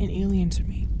archaic and alien to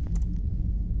me.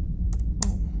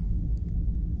 Oh.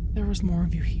 There was more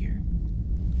of you here.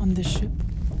 On this ship.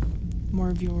 More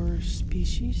of your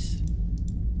species.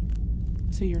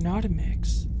 So you're not a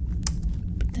mix.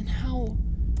 But then how...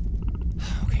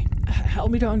 Okay,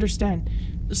 help me to understand.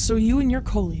 So you and your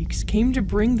colleagues came to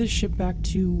bring this ship back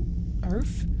to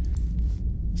Earth?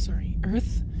 Sorry,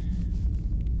 Earth?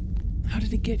 How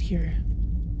did it get here?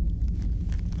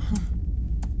 Huh.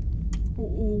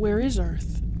 Where is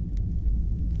Earth?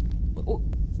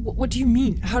 What do you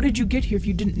mean? How did you get here if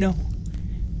you didn't know?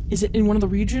 Is it in one of the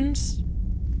regions?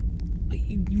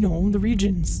 You know, the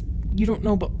regions. You don't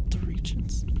know about the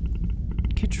regions.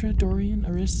 Kitra, Dorian,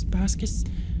 Aris, Bascus?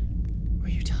 Were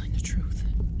you telling the truth?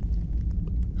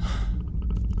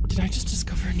 Did I just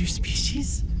discover a new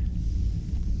species?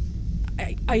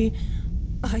 I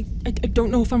don't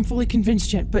know if I'm fully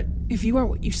convinced yet, but if you are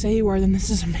what you say you are, then this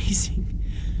is amazing.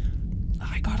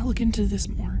 I gotta look into this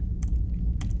more.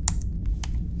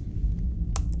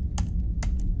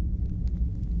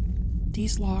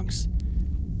 These logs.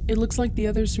 It looks like the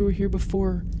others who were here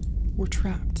before were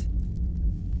trapped.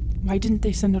 Why didn't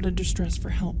they send out a distress for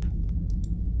help?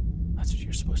 That's what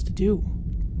you're supposed to do.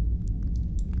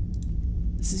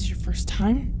 This is your first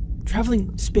time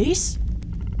traveling space?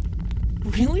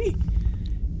 Really?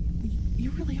 You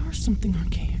really are something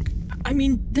archaic. I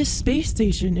mean, this space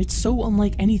station, it's so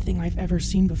unlike anything I've ever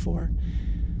seen before.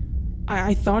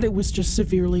 I thought it was just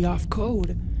severely off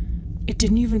code. It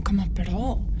didn't even come up at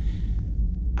all.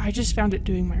 I just found it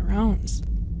doing my rounds.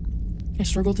 I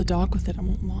struggled to dock with it, I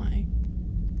won't lie.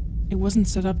 It wasn't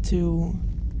set up to...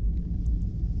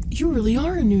 You really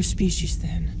are a new species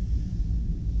then.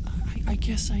 I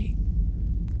guess I...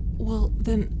 Well,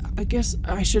 then, I guess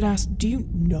I should ask, do you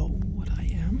know what I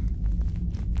am?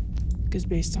 Because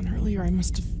based on earlier, I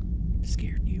must have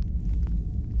scared you.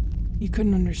 You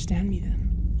couldn't understand me then.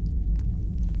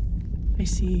 I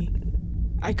see.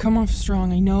 I come off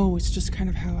strong, I know, it's just kind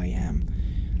of how I am.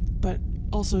 But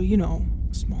also, you know,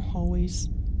 small hallways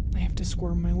I have to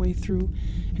squirm my way through,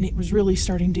 and it was really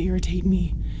starting to irritate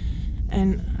me.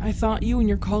 And I thought you and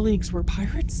your colleagues were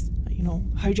pirates? You know,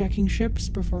 hijacking ships,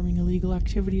 performing illegal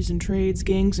activities and trades,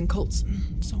 gangs and cults,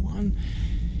 and so on.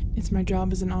 It's my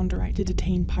job as an Aunderite to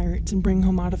detain pirates and bring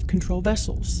home out-of-control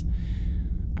vessels.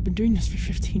 I've been doing this for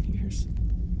 15 years.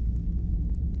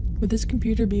 Would this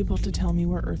computer be able to tell me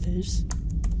where Earth is?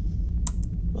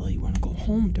 Well, you want to go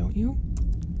home, don't you?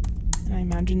 And I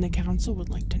imagine the Council would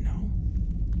like to know.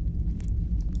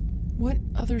 What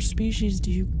other species do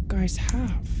you guys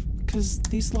have? Because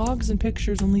these logs and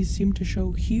pictures only seem to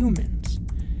show humans.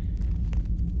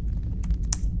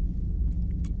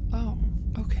 Oh,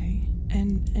 okay.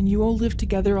 And you all live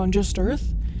together on just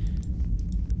Earth?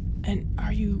 And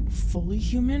are you fully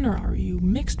human, or are you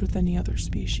mixed with any other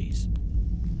species?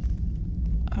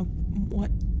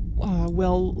 What?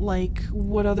 Well, like,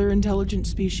 what other intelligent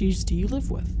species do you live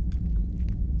with?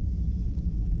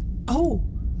 Oh,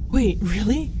 wait,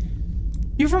 really?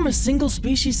 You're from a single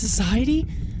species society?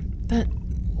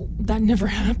 That never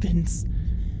happens.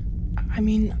 I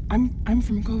mean, I'm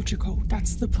from Gochiko.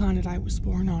 That's the planet I was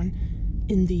born on,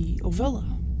 in the Ovella.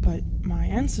 But my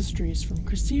ancestry is from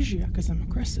Cressisia, because I'm a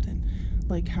Crescident.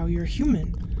 like how you're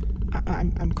human.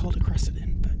 I'm called a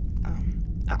Crescent, but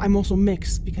I'm also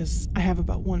mixed because I have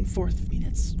about 1/4 of me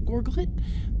that's Gorglet,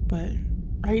 but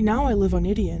right now I live on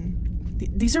Idian.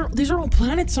 These are all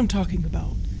planets I'm talking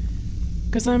about,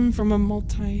 because I'm from a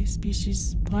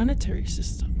multi-species planetary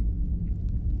system.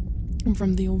 I'm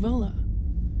from the Ovella.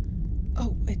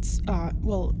 Oh, it's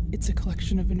a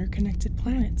collection of interconnected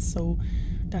planets, so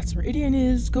that's where Idian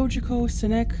is, Gojiko,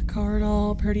 Sinek,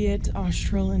 Cardal, Perdiet,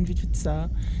 Austral, and Vitvica.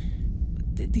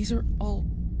 These are all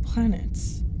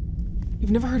planets.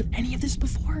 You've never heard of any of this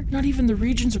before? Not even the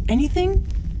regions or anything?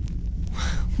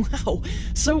 Wow.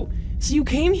 So you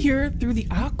came here through the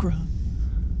Accra.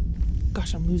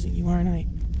 Gosh, I'm losing you, aren't I?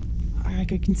 I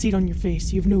can see it on your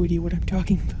face. You have no idea what I'm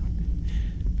talking about.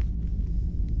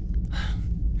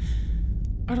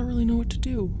 I don't really know what to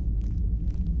do.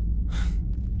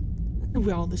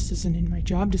 Well, this isn't in my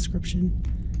job description.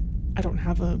 I don't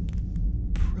have a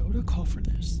protocol for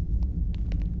this.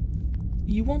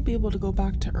 You won't be able to go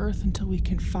back to Earth until we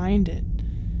can find it.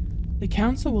 The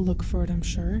Council will look for it, I'm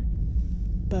sure.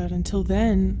 But until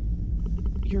then,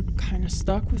 you're kind of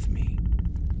stuck with me.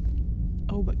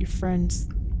 Oh, but your friends,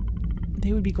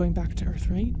 they would be going back to Earth,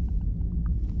 right?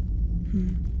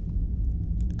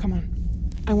 Come on.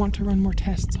 I want to run more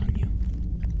tests on you.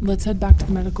 Let's head back to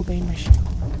the medical bay machine.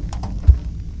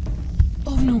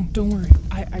 Oh no, don't worry.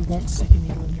 I won't stick a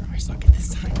needle in your eye socket this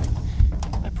time.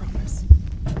 I promise.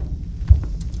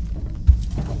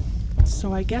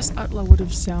 So I guess Utla would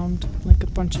have sounded like a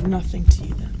bunch of nothing to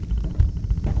you then.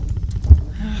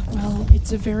 Well,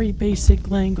 it's a very basic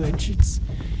language. It's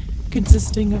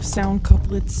consisting of sound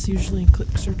couplets, usually in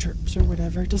clicks or chirps or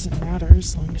whatever. It doesn't matter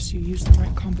as long as you use the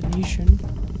right combination.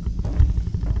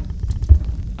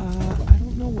 I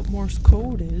don't know what Morse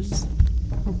code is,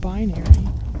 or binary.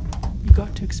 You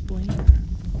got to explain that.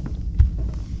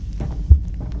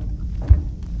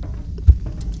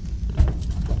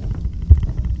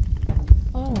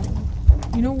 Oh,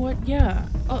 you know what? Yeah,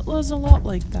 Utla's a lot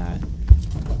like that.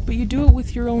 But you do it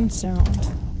with your own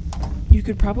sound. You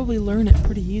could probably learn it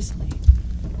pretty easily.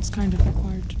 It's kind of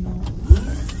required to know.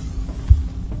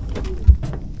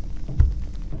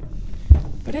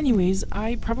 But anyways,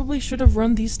 I probably should have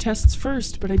run these tests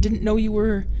first, but I didn't know you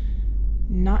were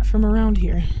not from around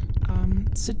here.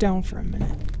 Sit down for a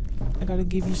minute. I gotta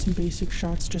give you some basic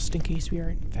shots just in case we are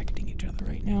infecting each other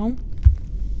right now.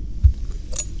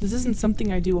 This isn't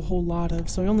something I do a whole lot of,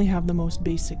 so I only have the most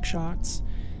basic shots.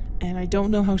 And I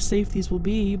don't know how safe these will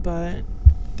be, but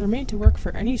they're made to work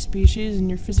for any species, and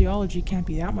your physiology can't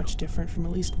be that much different from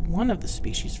at least one of the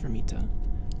species from Ita.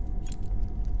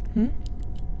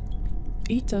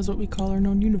 Ita is what we call our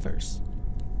known universe.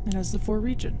 It has the 4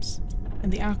 regions.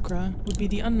 And the Accra would be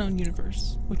the unknown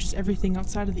universe, which is everything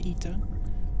outside of the Ita.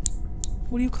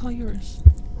 What do you call yours?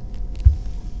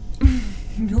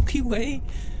 Milky Way?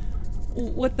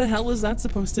 What the hell is that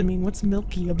supposed to mean? What's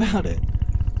milky about it?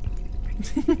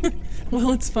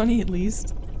 Well, it's funny at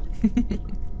least.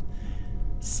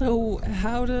 So,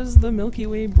 how does the Milky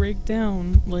Way break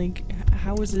down? Like,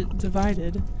 how is it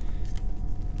divided?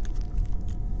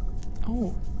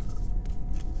 Oh.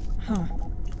 Huh.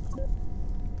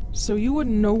 So you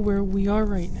wouldn't know where we are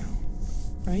right now,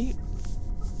 right?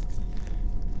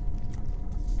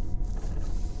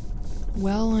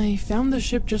 Well, I found the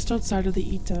ship just outside of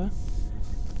the Ita.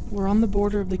 We're on the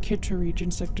border of the Kitra region,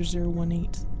 Sector 018.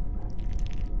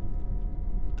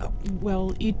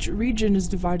 Well, each region is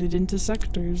divided into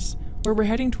sectors. Where we're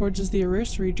heading towards is the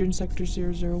Eris region, Sector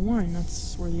 001.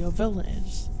 That's where the Ovella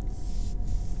is.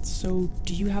 So,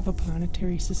 do you have a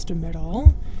planetary system at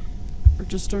all? Or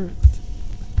just Earth?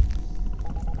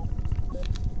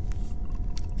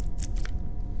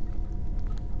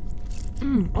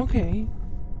 Okay.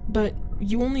 But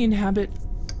you only inhabit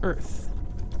Earth.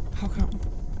 How come?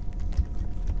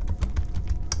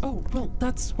 Oh, well,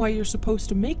 that's why you're supposed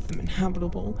to make them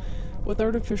inhabitable, with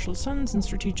artificial suns and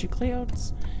strategic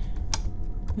layouts.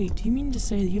 Wait, do you mean to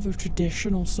say that you have a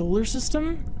traditional solar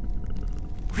system?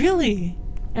 Really?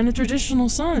 And a traditional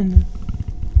sun?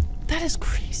 That is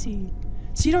crazy.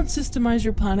 So you don't systemize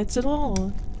your planets at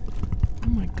all? Oh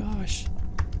my gosh.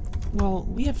 Well,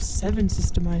 we have 7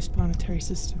 systemized planetary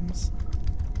systems.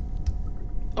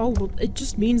 Oh, well, it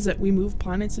just means that we move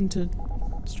planets into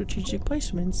strategic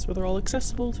placements where they're all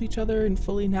accessible to each other and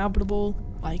fully inhabitable.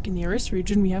 Like in the Eris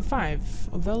region, we have 5.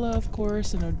 Ovella, of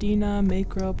course, and Odina,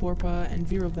 Makra, Porpa, and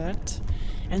Virovet.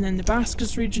 And then the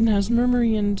Bascus region has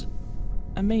Murmury and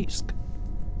Amask.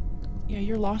 Yeah,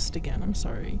 you're lost again, I'm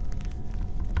sorry.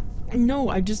 No,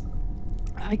 I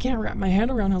can't wrap my head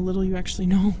around how little you actually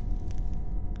know.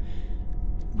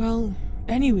 Well,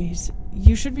 anyways,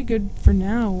 you should be good for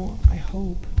now, I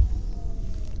hope.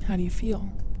 How do you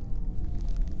feel?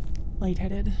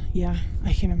 Lightheaded? Yeah,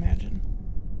 I can imagine.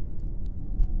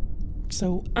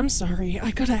 So, I'm sorry,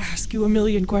 I gotta ask you a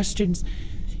million questions.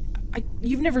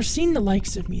 You've never seen the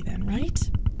likes of me then, right?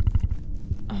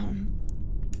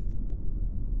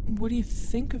 What do you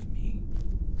think of me?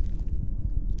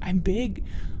 I'm big.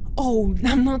 Oh,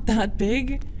 I'm not that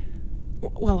big.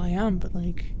 Well, I am, but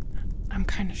like, I'm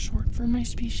kind of short for my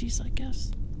species, I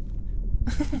guess.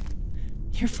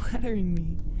 You're flattering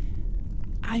me.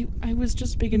 I was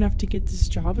just big enough to get this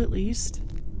job, at least.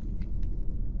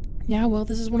 Yeah, well,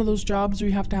 this is one of those jobs where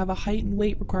you have to have a height and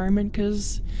weight requirement,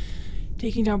 because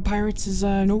taking down pirates is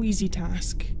no easy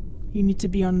task. You need to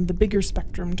be on the bigger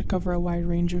spectrum to cover a wide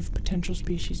range of potential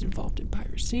species involved in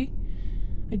piracy.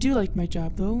 I do like my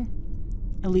job, though.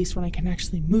 At least when I can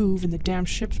actually move in the damn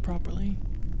ships properly.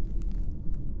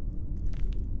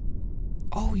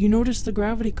 Oh, you noticed the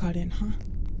gravity cut in, huh?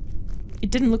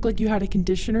 It didn't look like you had a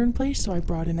conditioner in place, so I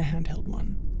brought in a handheld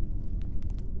one.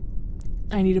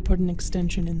 I need to put an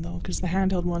extension in, though, because the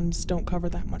handheld ones don't cover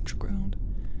that much ground.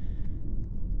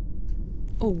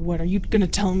 Oh, what, are you gonna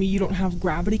tell me you don't have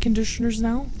gravity conditioners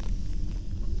now?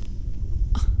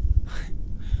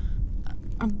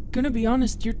 I'm gonna be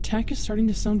honest, your tech is starting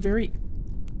to sound very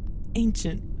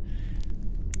ancient.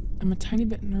 I'm a tiny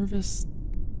bit nervous.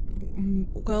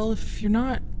 Well, if you're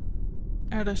not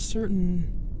at a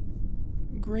certain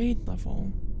grade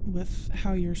level with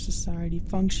how your society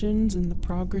functions and the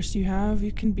progress you have,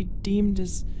 you can be deemed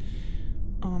as,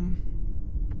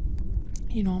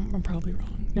 you know, I'm probably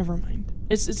wrong. Never mind.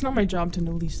 It's not my job to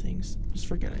know these things. Just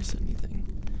forget I said anything.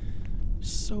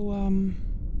 So,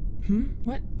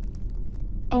 what?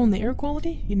 Oh, and the air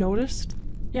quality? You noticed?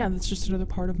 Yeah, that's just another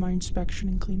part of my inspection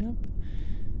and cleanup.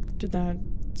 Did that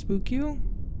spook you?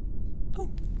 Oh,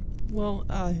 well,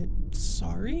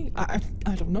 sorry? I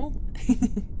don't know.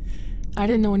 I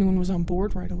didn't know anyone was on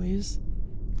board right away.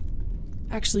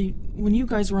 Actually, when you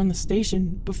guys were on the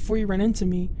station, before you ran into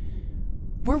me,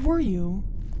 where were you?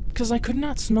 Because I could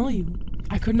not smell you.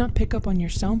 I could not pick up on your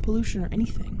sound pollution or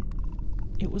anything.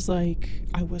 It was like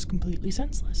I was completely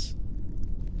senseless.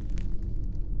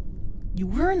 You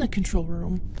were in the control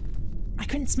room. I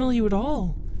couldn't smell you at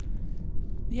all.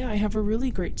 Yeah, I have a really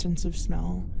great sense of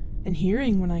smell and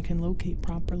hearing when I can locate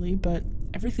properly, but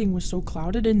everything was so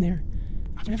clouded in there.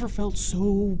 I've never felt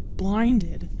so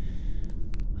blinded.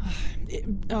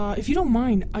 If you don't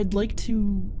mind, I'd like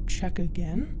to check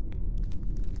again.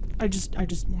 I just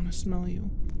want to smell you.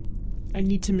 I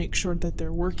need to make sure that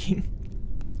they're working.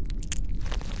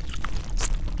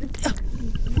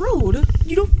 Rude!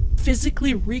 You don't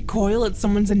physically recoil at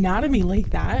someone's anatomy like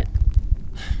that.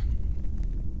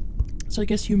 So I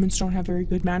guess humans don't have very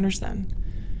good manners then.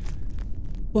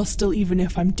 Well, still, even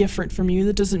if I'm different from you,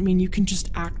 that doesn't mean you can just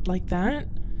act like that.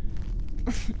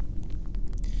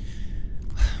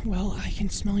 Well, I can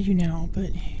smell you now,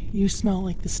 but you smell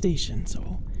like the station,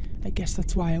 so I guess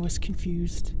that's why I was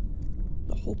confused.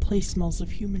 The whole place smells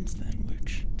of humans then,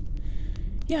 which...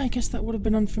 yeah, I guess that would have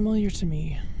been unfamiliar to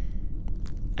me.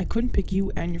 I couldn't pick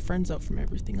you and your friends out from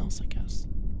everything else, I guess.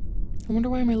 I wonder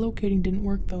why my locating didn't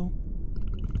work, though.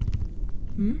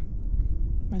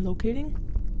 My locating?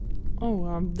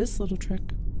 Oh, this little trick.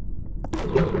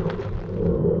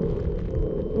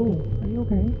 Oh, are you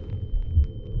okay?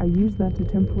 I used that to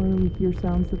temporarily hear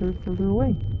sounds that are further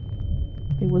away.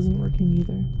 It wasn't working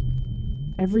either.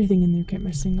 Everything in there kept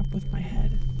messing up with my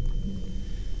head.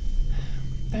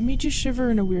 That made you shiver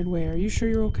in a weird way. Are you sure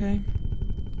you're okay?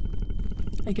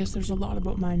 I guess there's a lot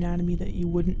about my anatomy that you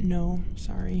wouldn't know.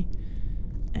 Sorry.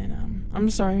 And, I'm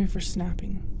sorry for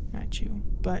snapping at you,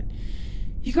 but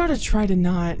you gotta try to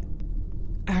not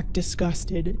act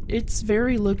disgusted. It's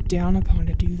very looked down upon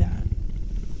to do that.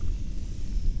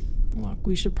 Look,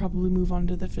 we should probably move on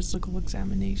to the physical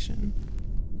examination.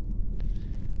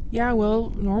 Yeah,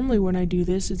 well, normally when I do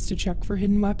this, it's to check for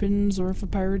hidden weapons, or if a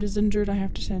pirate is injured, I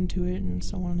have to tend to it, and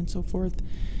so on and so forth.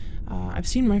 I've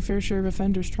seen my fair share of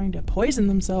offenders trying to poison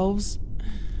themselves,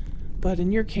 but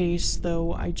in your case,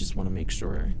 though, I just want to make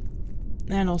sure.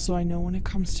 And also, I know when it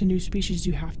comes to new species,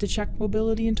 you have to check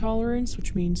mobility and tolerance,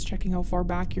 which means checking how far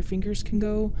back your fingers can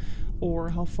go, or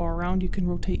how far around you can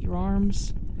rotate your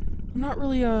arms. I'm not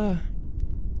really,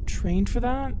 trained for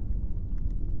that.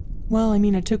 Well, I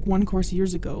mean, I took one course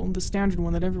years ago, the standard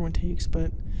one that everyone takes,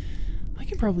 but I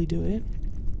can probably do it.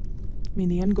 I mean,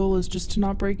 the end goal is just to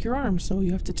not break your arm, so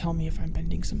you have to tell me if I'm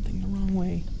bending something the wrong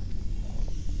way.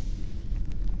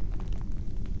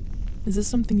 Is this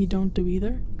something you don't do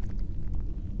either?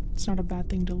 It's not a bad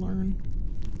thing to learn.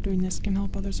 Doing this can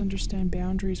help others understand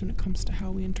boundaries when it comes to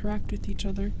how we interact with each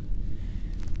other.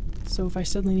 So if I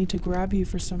suddenly need to grab you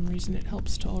for some reason, it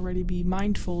helps to already be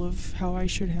mindful of how I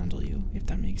should handle you, if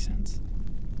that makes sense.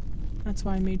 That's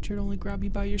why I made sure to only grab you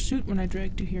by your suit when I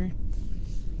dragged you here.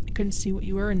 I couldn't see what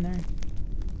you were in there.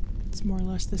 It's more or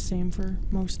less the same for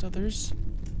most others.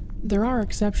 There are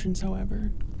exceptions,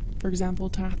 however. For example,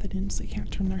 to Athenians, they can't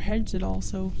turn their heads at all,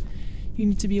 so you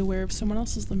need to be aware of someone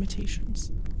else's limitations.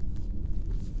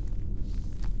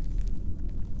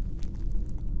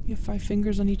 You have 5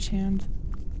 fingers on each hand.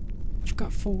 I've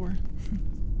got 4.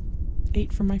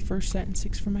 8 for my first set and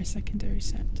 6 for my secondary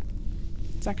set.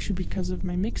 It's actually because of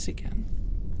my mix again.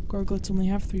 Gorglets only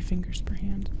have 3 fingers per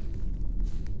hand.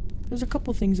 There's a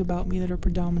couple things about me that are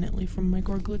predominantly from my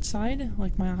Gorglet side,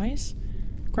 like my eyes.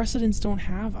 Crescidans don't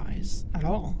have eyes at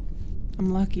all.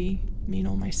 I'm lucky. Me and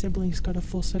all my siblings got a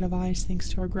full set of eyes thanks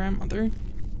to our grandmother.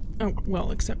 Oh,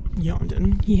 well, except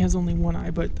Yondon. He has only 1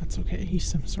 eye, but that's okay. He's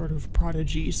some sort of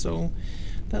prodigy, so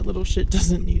that little shit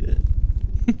doesn't need it.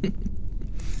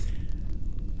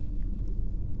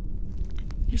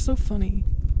 You're so funny.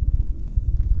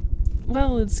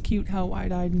 Well, it's cute how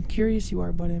wide-eyed and curious you are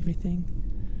about everything.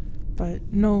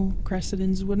 But no,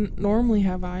 Crescidans wouldn't normally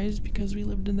have eyes because we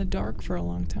lived in the dark for a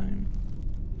long time.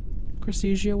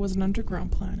 Crescentia was an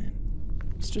underground planet.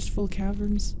 It's just full of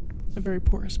caverns. A very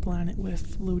porous planet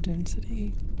with low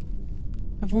density.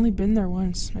 I've only been there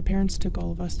once. My parents took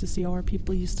all of us to see how our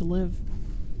people used to live.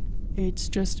 It's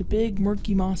just a big,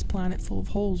 murky moss planet full of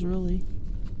holes, really.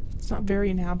 It's not very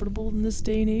inhabitable in this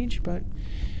day and age, but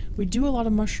we do a lot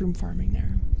of mushroom farming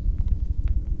there.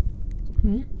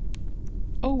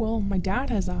 Oh, well, my dad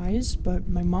has eyes, but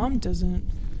my mom doesn't.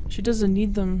 She doesn't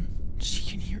need them. She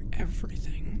can hear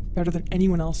everything. Better than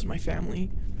anyone else in my family.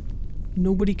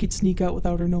 Nobody could sneak out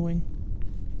without her knowing.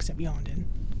 Except Yondon.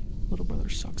 Little brother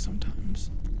sucks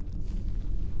sometimes.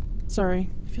 Sorry,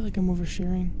 I feel like I'm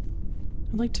oversharing.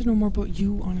 I'd like to know more about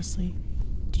you, honestly.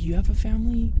 Do you have a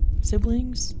family?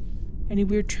 Siblings? Any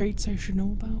weird traits I should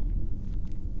know about?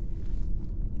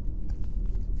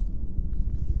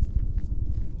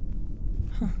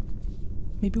 Huh.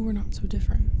 Maybe we're not so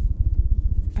different.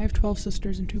 I have 12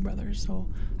 sisters and 2 brothers, so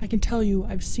I can tell you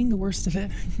I've seen the worst of it.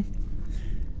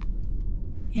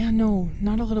 Yeah, no,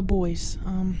 not a lot of boys.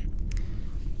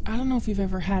 I don't know if you've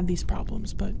ever had these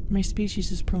problems, but my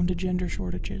species is prone to gender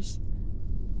shortages.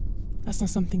 That's not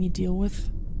something you deal with?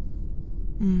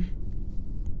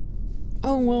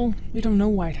 Oh, well, we don't know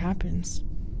why it happens.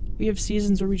 We have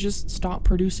seasons where we just stop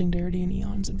producing Daridian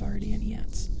eons and Vardian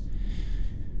eats.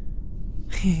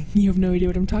 You have no idea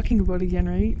what I'm talking about again,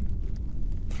 right?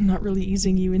 I'm not really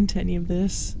easing you into any of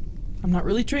this. I'm not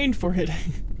really trained for it.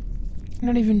 I'm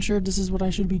not even sure if this is what I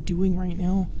should be doing right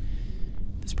now.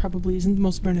 This probably isn't the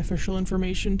most beneficial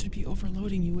information to be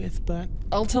overloading you with, but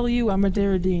I'll tell you I'm a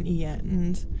Daridian Eat,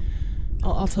 and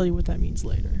I'll tell you what that means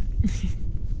later.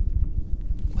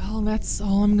 Well, that's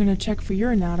all I'm gonna check for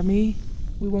your anatomy.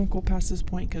 We won't go past this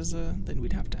point, because then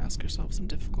we'd have to ask ourselves some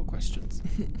difficult questions.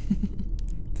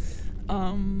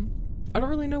 I don't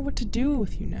really know what to do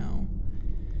with you now.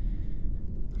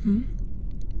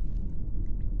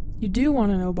 You do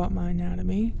want to know about my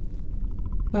anatomy?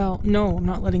 Well, no, I'm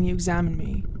not letting you examine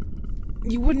me.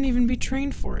 You wouldn't even be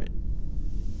trained for it.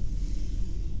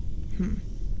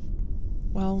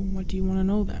 Well, what do you want to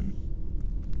know then?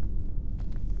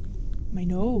 My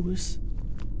nose?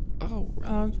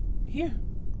 Oh, here.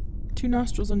 2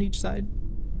 nostrils on each side.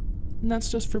 And that's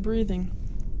just for breathing.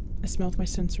 I smell with my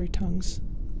sensory tongues.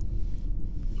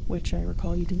 Which I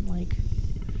recall you didn't like.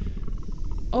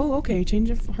 Oh, okay, change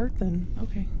of heart then.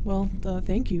 Okay, well,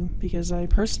 thank you, because I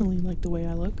personally like the way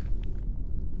I look.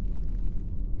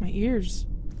 My ears.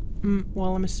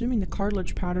 Well, I'm assuming the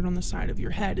cartilage pattern on the side of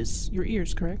your head is your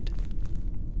ears, correct?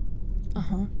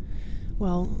 Uh-huh.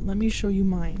 Well, let me show you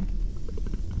mine.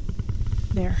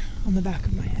 There, on the back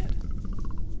of my head.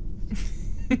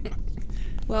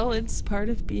 Well, it's part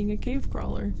of being a cave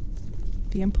crawler.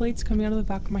 The end plates coming out of the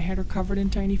back of my head are covered in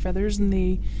tiny feathers, and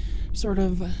they sort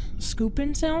of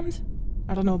scooping sound?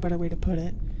 I don't know a better way to put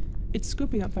it. It's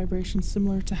scooping up vibrations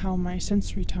similar to how my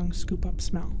sensory tongues scoop up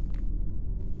smell.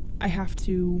 I have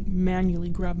to manually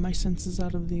grab my senses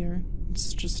out of the air.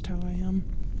 It's just how I am.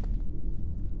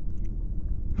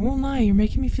 I won't lie, you're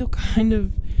making me feel kind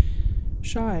of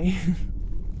shy.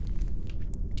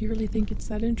 Do you really think it's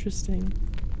that interesting?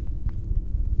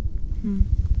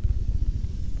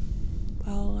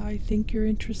 Well, I think you're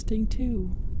interesting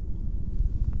too.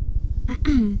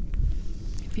 I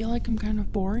feel like I'm kind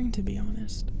of boring, to be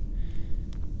honest.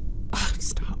 Oh,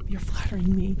 stop, you're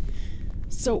flattering me.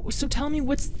 So tell me,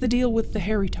 what's the deal with the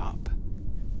hairy top?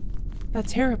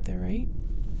 That's hair up there, right?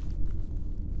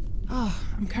 Ah,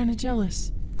 I'm kind of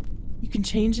jealous. You can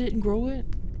change it and grow it?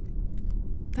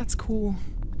 That's cool.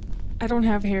 I don't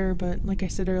have hair, but like I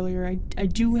said earlier, I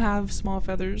do have small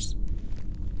feathers.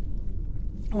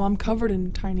 Well, I'm covered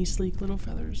in tiny, sleek little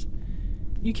feathers.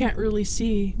 You can't really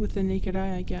see with the naked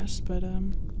eye, I guess, but,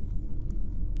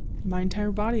 my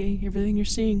entire body, everything you're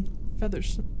seeing,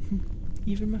 feathers.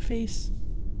 Even my face.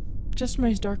 Just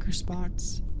my darker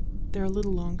spots. They're a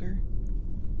little longer.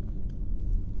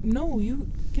 No, you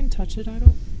can touch it, I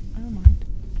don't mind.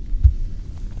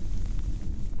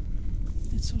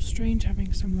 It's so strange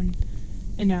having someone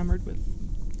enamored with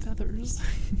feathers.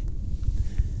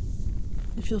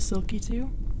 It feels silky too?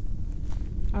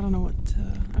 I don't know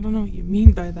what you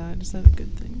mean by that. Is that a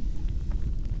good thing?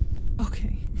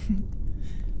 Okay.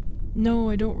 No,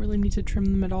 I don't really need to trim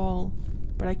them at all,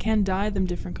 but I can dye them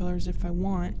different colors if I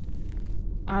want.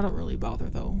 I don't really bother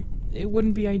though. It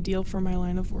wouldn't be ideal for my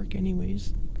line of work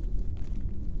anyways.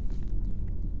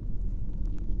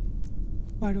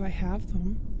 Why do I have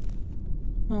them?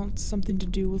 Well, it's something to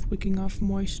do with wicking off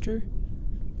moisture.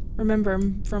 Remember,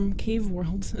 I'm from cave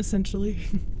world, essentially.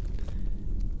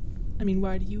 I mean,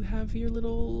 why do you have your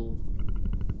little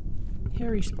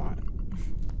hairy spot?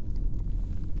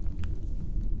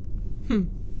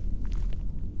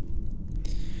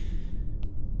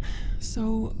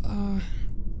 So,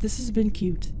 this has been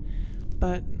cute,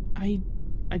 but I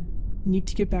need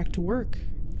to get back to work,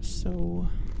 so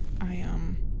I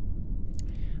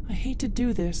hate to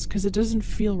do this, because it doesn't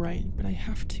feel right, but I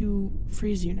have to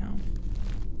freeze you now.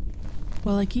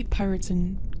 Well, I keep pirates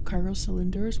in cryo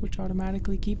cylinders, which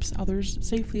automatically keeps others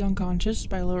safely unconscious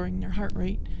by lowering their heart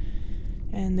rate,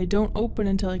 and they don't open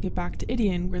until I get back to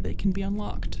Idian, where they can be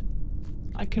unlocked.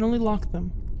 I can only lock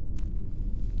them.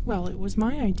 Well, it was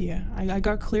my idea. I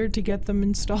got cleared to get them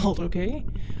installed, okay?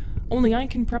 Only I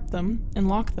can prep them and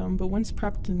lock them, but once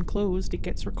prepped and closed, it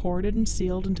gets recorded and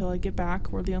sealed until I get back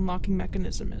where the unlocking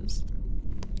mechanism is.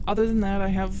 Other than that, I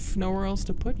have nowhere else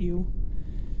to put you.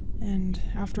 And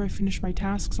after I finish my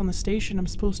tasks on the station, I'm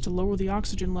supposed to lower the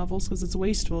oxygen levels because it's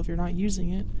wasteful if you're not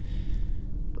using it.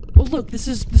 Well, look, this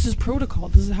is protocol.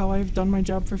 This is how I've done my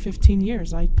job for 15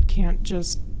 years. I can't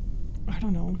just... I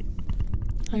don't know.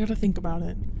 I gotta think about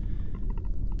it.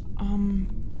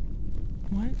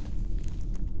 What?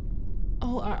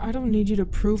 Oh, I don't need you to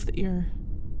prove that you're...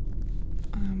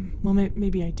 well,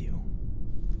 maybe I do.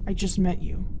 I just met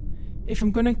you. If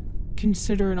I'm gonna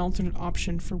consider an alternate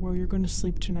option for where you're gonna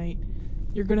sleep tonight,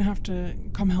 you're gonna have to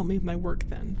come help me with my work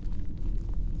then.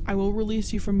 I will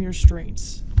release you from your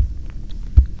restraints.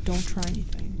 Don't try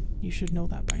anything. You should know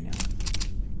that by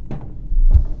now.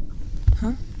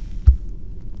 Huh?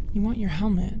 You want your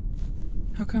helmet?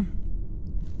 How come?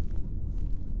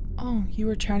 Oh, you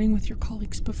were chatting with your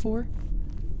colleagues before?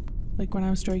 Like when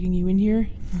I was dragging you in here?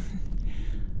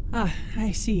 Ah,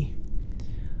 I see.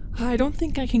 I don't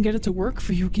think I can get it to work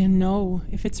for you again, no.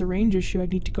 If it's a range issue,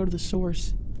 I'd need to go to the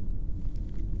source.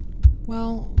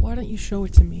 Well, why don't you show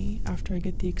it to me after I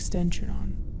get the extension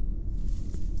on?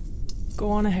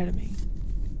 Go on ahead of me.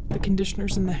 The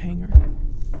conditioner's in the hangar.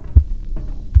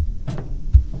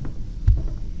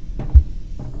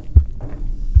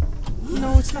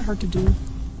 No, it's not hard to do.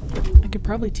 I could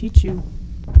probably teach you.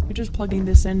 You're just plugging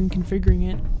this in and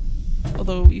configuring it.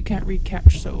 Although you can't read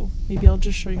catch, so maybe I'll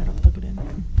just show you how to plug it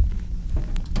in.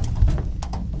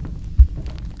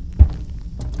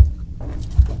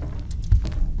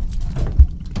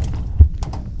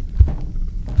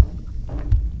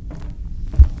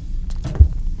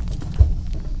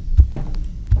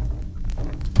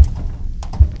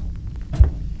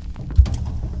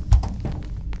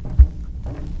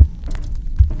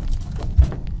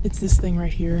 It's this thing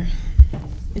right here.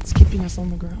 It's keeping us on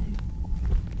the ground.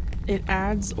 It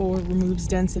adds or removes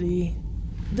density.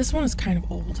 This one is kind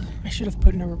of old. I should have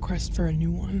put in a request for a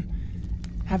new one.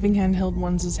 Having handheld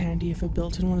ones is handy if a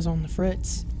built-in one is on the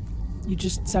fritz. You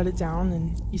just set it down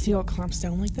and you see how it clamps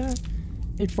down like that?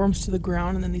 It forms to the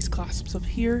ground and then these clasps up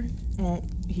here. Well,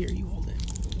 here you hold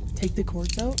it. Take the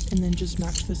cords out and then just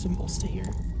match the symbols to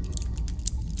here.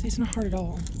 See, it's not hard at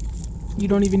all. You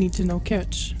don't even need to know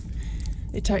catch.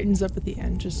 It tightens up at the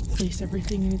end. Just place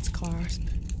everything in its clasp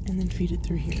and then feed it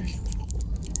through here.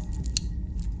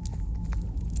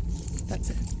 That's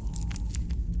it.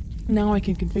 Now I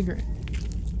can configure it.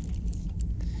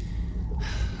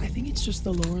 I think it's just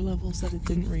the lower levels that it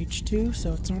didn't reach to,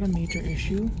 so it's not a major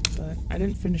issue, but I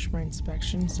didn't finish my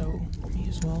inspection, so may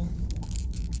as well.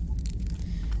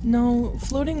 No,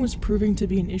 floating was proving to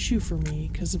be an issue for me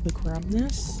because of the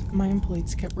crampedness. My end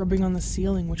plates kept rubbing on the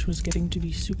ceiling, which was getting to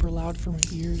be super loud for my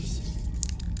ears.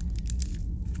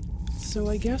 So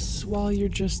I guess while you're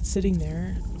just sitting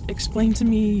there, explain to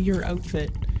me your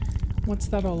outfit. What's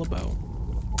that all about?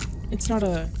 It's not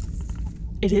a...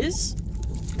 It is?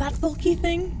 That bulky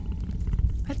thing?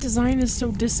 That design is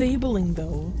so disabling,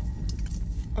 though.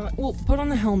 Well, put on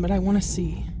the helmet, I want to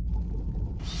see.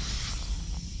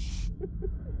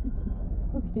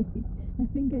 Okay, I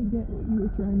think I get what you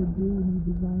were trying to do when you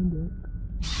designed it.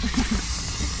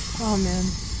 Oh man,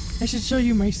 I should show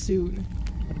you my suit.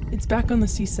 It's back on the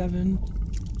C7.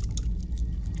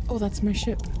 Oh, that's my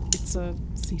ship. It's a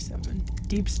C7.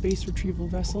 Deep space retrieval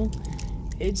vessel.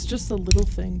 It's just a little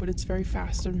thing, but it's very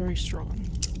fast and very strong.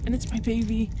 And it's my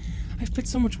baby. I've put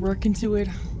so much work into it.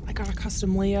 I got a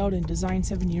custom layout and design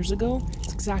 7 years ago.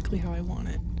 It's exactly how I want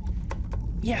it.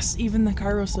 Yes, even the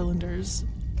gyro cylinders.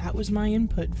 That was my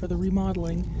input for the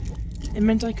remodeling. It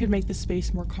meant I could make the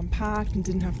space more compact and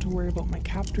didn't have to worry about my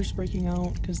captors breaking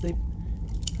out, because they...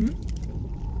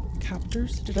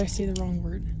 Captors? Did I say the wrong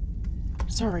word?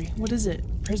 Sorry, what is it?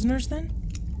 Prisoners, then?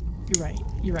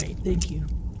 You're right, thank you.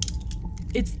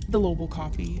 It's the Lobel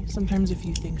copy. Sometimes a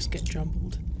few things get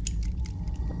jumbled.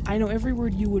 I know every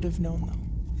word you would have known, though.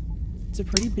 It's a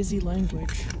pretty busy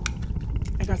language.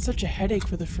 I got such a headache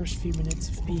for the first few minutes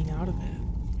of being out of it.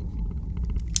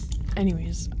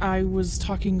 Anyways, I was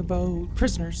talking about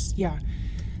prisoners, yeah.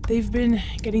 They've been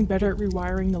getting better at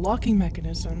rewiring the locking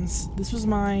mechanisms. This was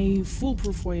my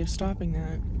foolproof way of stopping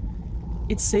that.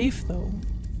 It's safe, though.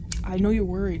 I know you're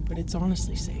worried, but it's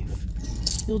honestly safe.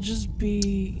 You'll just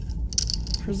be...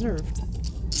 preserved.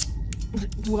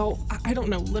 Well, I don't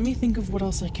know. Let me think of what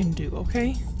else I can do,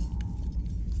 okay?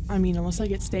 I mean, unless I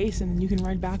get Stason and you can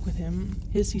ride back with him.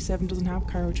 His C7 doesn't have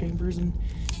cryo chambers and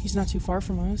he's not too far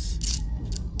from us.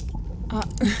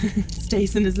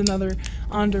 Stason is another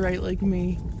Onderite like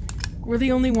me. We're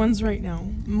the only ones right now.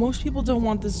 Most people don't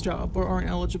want this job or aren't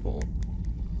eligible.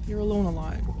 You're alone a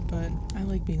lot, but I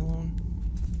like being alone.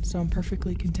 So I'm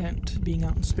perfectly content being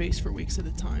out in space for weeks at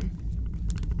a time.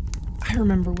 I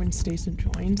remember when Stason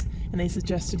joined, and they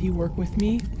suggested he work with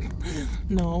me.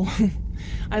 No.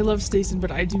 I love Stason,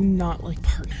 but I do not like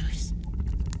partners.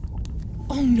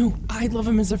 Oh no, I love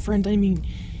him as a friend. I mean,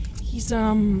 he's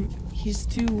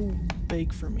too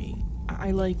big for me.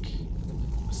 I like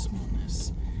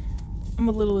smallness. I'm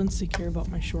a little insecure about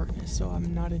my shortness, so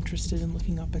I'm not interested in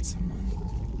looking up at someone.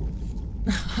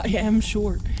 I am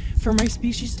short. For my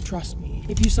species, trust me.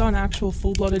 If you saw an actual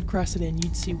full-blooded Crescent,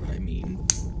 you'd see what I mean.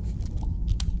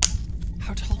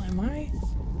 How tall am I?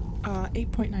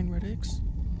 8.9 radix.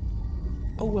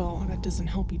 Oh well, that doesn't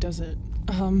help you, does it?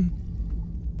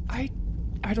 I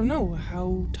don't know.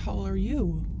 How tall are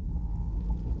you?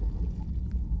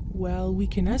 Well, we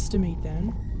can estimate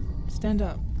then. Stand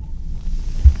up.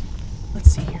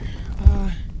 Let's see here.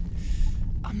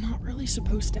 I'm not really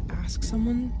supposed to ask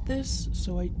someone this,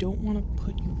 so I don't want to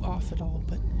put you off at all,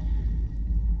 but,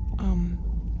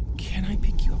 can I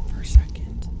pick you up for a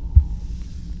second?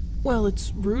 Well,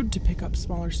 it's rude to pick up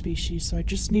smaller species, so I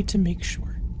just need to make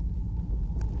sure.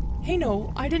 Hey,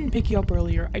 no, I didn't pick you up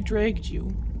earlier. I dragged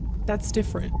you. That's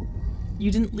different.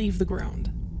 You didn't leave the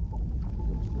ground.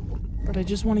 But I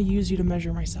just want to use you to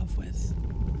measure myself with.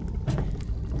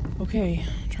 Okay,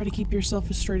 try to keep yourself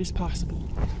as straight as possible.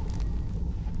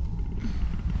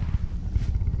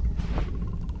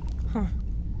 Huh.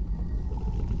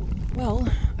 Well,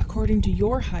 according to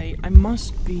your height, I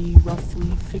must be roughly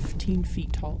 15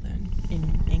 feet tall then,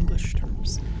 in English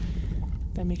terms.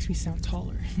 That makes me sound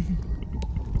taller.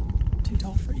 Too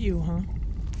tall for you, huh?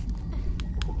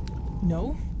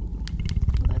 No?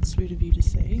 Well, that's sweet of you to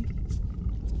say.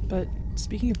 But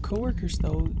speaking of coworkers,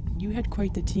 though, you had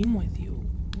quite the team with you.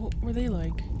 What were they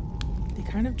like? They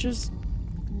kind of just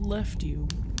left you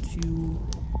to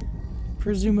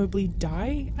presumably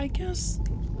die, I guess?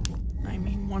 I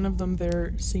mean, one of them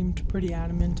there seemed pretty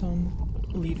adamant on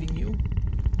leaving you.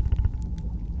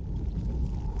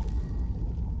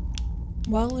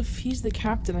 Well, if he's the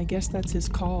captain, I guess that's his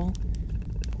call.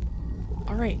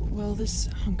 Alright, well, this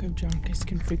hunk of junk is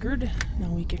configured. Now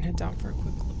we can head down for a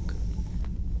quick look.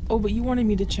 Oh, but you wanted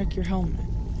me to check your helmet.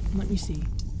 Let me see.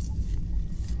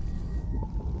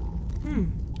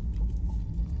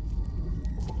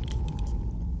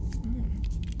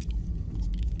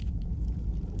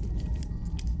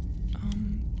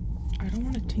 I don't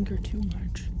want to tinker too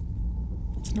much.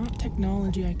 It's not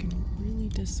technology I can really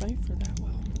decipher that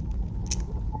well.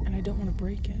 And I don't want to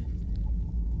break it.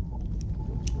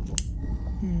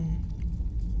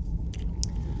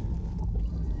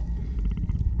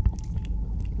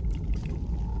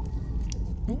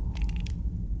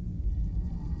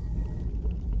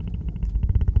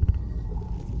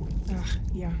 Oh.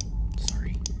 Yeah,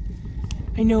 sorry.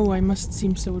 I know I must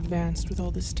seem so advanced with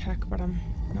all this tech, but I'm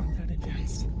not that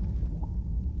advanced.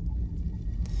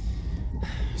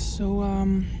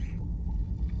 So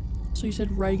you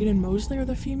said Reagan and Mosley are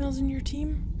the females in your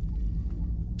team?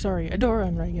 Sorry, Adora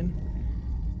and Reagan.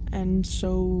 And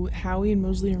so Howie and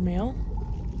Mosley are male?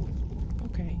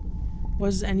 Okay.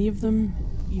 Was any of them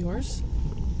yours?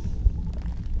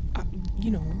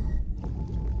 You know.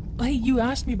 Hey, you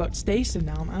asked me about Stace and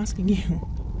now I'm asking you.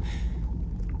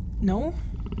 No?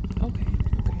 Okay.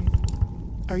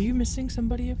 Are you missing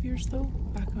somebody of yours, though,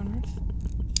 back on Earth?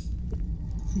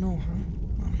 No, huh?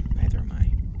 Well, neither am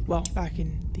I. Well, back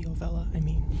in the Ovella, I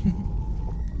mean.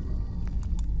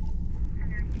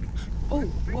 Oh,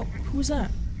 well, who was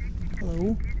that?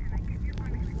 Hello?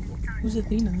 Who's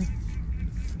Athena?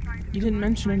 You didn't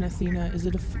mention an Athena. Is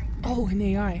it oh, an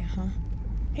AI, huh?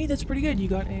 Hey, that's pretty good. You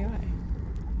got AI.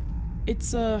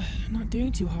 It's, not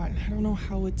doing too hot. I don't know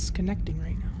how it's connecting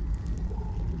right now.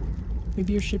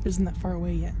 Maybe your ship isn't that far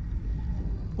away yet.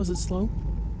 Was it slow?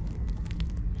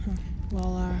 Huh.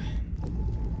 Well,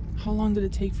 how long did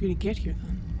it take for you to get here,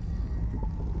 then?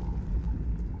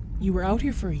 You were out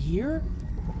here for a year?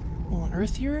 Well, on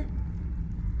Earth here?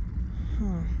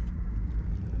 Huh.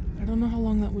 I don't know how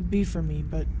long that would be for me,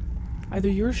 but either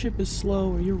your ship is slow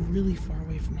or you're really far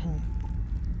away from home.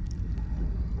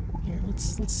 Here,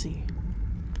 let's see.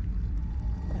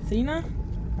 Athena?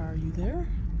 Are you there?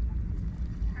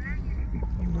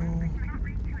 No.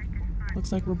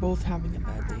 Looks like we're both having a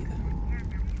bad day then.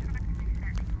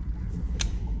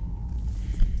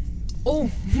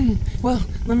 Oh, well,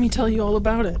 let me tell you all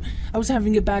about it. I was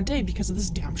having a bad day because of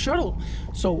this damn shuttle.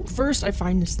 So, first I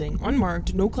find this thing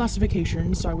unmarked, no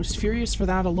classification, so I was furious for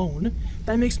that alone.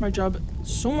 That makes my job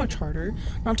so much harder,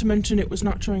 not to mention it was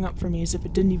not showing up for me as if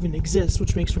it didn't even exist,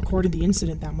 which makes recording the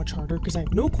incident that much harder because I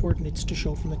have no coordinates to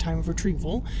show from the time of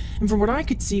retrieval. And from what I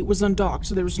could see, it was undocked,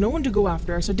 so there was no one to go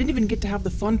after, so I didn't even get to have the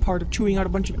fun part of chewing out a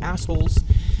bunch of assholes.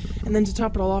 And then to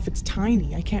top it all off, it's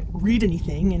tiny. I can't read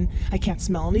anything, and I can't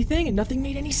smell anything, and nothing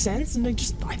made any sense, and I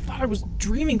thought I was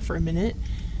dreaming for a minute.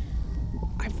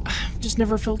 I've just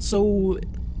never felt so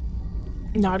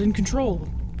not in control,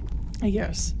 I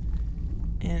guess.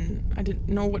 And I didn't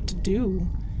know what to do.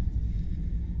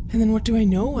 And then what do I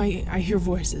know? I hear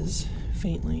voices,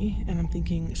 faintly, and I'm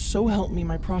thinking, so help me,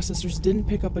 my processors didn't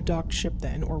pick up a docked ship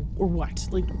then, or what?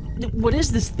 Like, what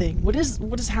is this thing? What is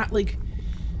what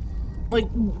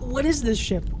is this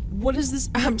ship? What is this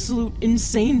absolute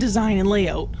insane design and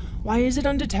layout? Why is it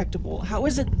undetectable? How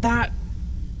is it that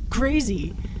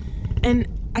crazy? And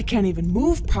I can't even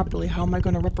move properly. How am I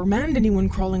going to reprimand anyone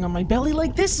crawling on my belly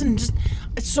like this? And just,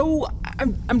 so,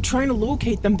 I'm trying to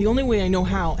locate them the only way I know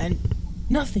how, and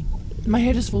nothing. My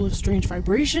head is full of strange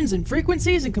vibrations and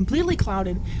frequencies and completely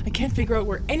clouded. I can't figure out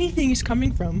where anything is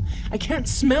coming from. I can't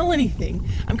smell anything.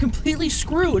 I'm completely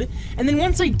screwed. And then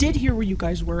once I did hear where you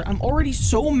guys were, I'm already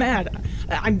so mad.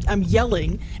 I'm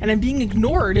yelling, and I'm being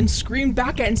ignored and screamed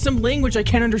back at in some language I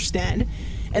can't understand.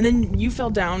 And then you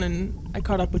fell down, and I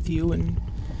caught up with you, and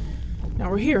now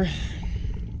we're here.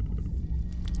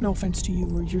 No offense to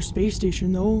you or your space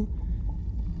station, though.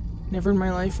 Never in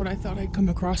my life would I thought I'd come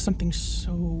across something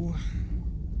so,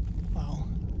 well,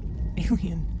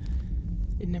 alien.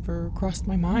 It never crossed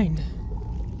my mind.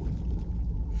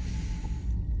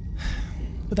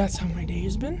 But that's how my day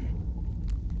has been.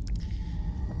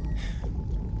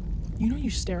 You know you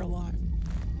stare a lot.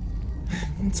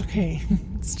 It's okay.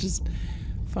 It's just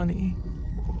funny.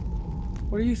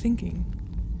 What are you thinking?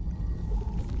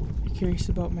 You curious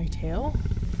about my tail?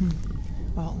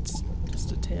 Well, it's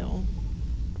just a tail.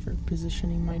 For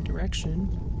positioning my direction.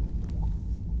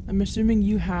 I'm assuming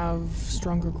you have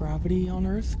stronger gravity on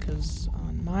Earth, because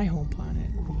on my home planet,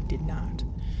 we did not.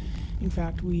 In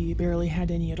fact, we barely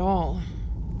had any at all.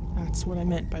 That's what I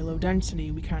meant by low density.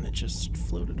 We kind of just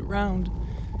floated around.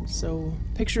 So,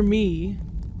 picture me,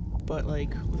 but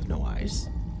like with no eyes,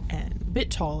 and a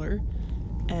bit taller,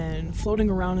 and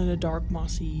floating around in a dark,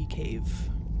 mossy cave.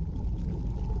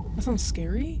 That sounds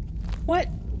scary? What?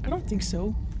 I don't think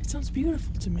so. It sounds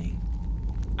beautiful to me.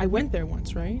 I went there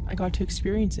once, right? I got to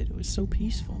experience it. It was so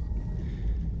peaceful.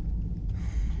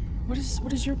 What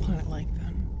is your planet like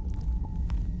then?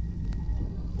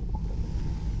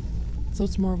 So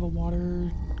it's more of a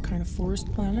water kind of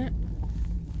forest planet?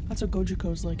 That's what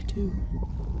Gojiko's like too.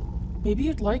 Maybe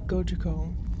you'd like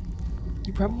Gojiko.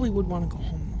 You probably would want to go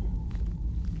home though.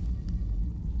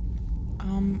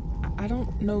 I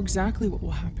don't know exactly what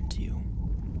will happen to you.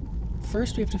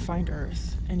 First, we have to find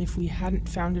Earth, and if we hadn't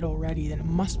found it already, then it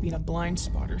must be in a blind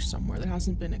spot or somewhere that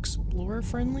hasn't been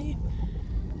explorer-friendly.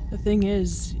 The thing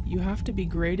is, you have to be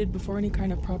graded before any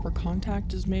kind of proper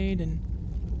contact is made, and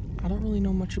I don't really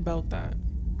know much about that.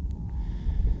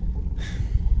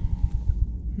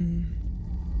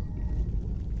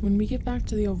 When we get back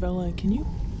to the Ovella, can you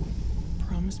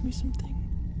promise me something?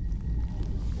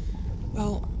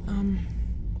 Well,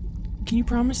 can you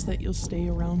promise that you'll stay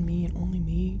around me and only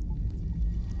me?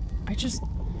 It's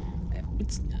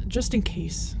just in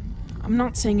case. I'm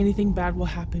not saying anything bad will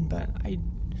happen, but I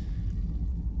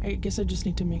guess I just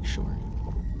need to make sure.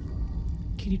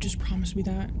 Can you just promise me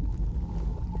that?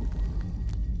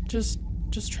 Just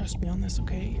trust me on this,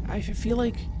 okay? I feel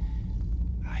like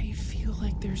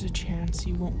there's a chance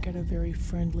you won't get a very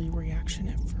friendly reaction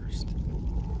at first.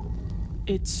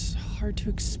 It's hard to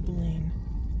explain.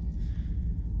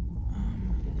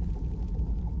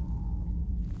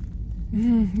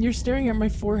 You're staring at my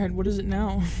forehead. What is it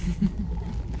now?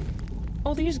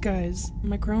 Oh, these guys.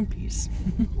 My crown piece.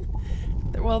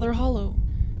 They're hollow.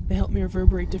 They help me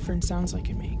reverberate different sounds I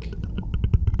can make.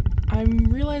 I'm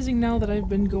realizing now that I've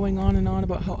been going on and on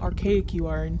about how archaic you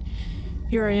are, and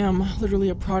here I am, literally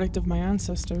a product of my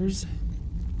ancestors.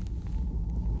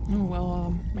 Oh,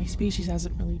 well, my species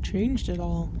hasn't really changed at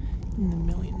all in the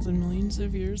millions and millions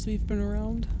of years we've been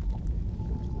around.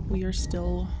 We are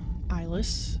still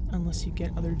eyeless, unless you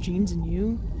get other genes in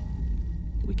you.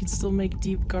 We can still make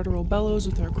deep guttural bellows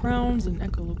with our crowns and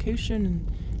echolocation,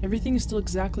 and everything is still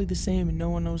exactly the same and no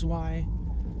one knows why.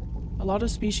 A lot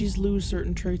of species lose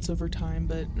certain traits over time,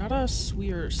 but not us.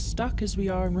 We are stuck as we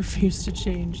are and refuse to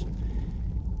change.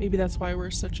 Maybe that's why we're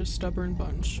such a stubborn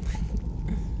bunch.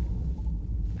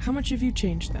 How much have you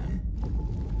changed then?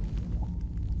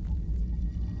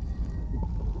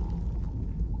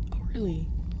 Oh, really?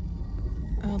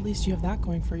 At least you have that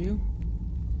going for you.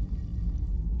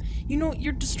 You know,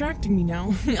 you're distracting me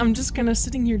now. I'm just kind of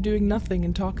sitting here doing nothing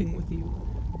and talking with you.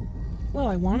 Well,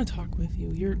 I want to talk with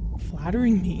you. You're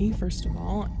flattering me, first of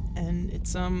all, and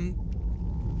it's, I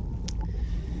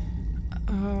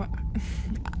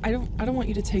don't want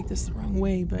you to take this the wrong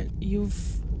way, but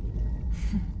you've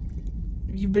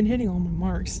been hitting all my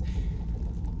marks.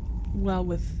 Well,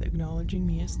 with acknowledging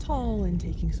me as tall and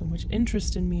taking so much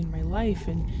interest in me and my life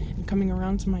and coming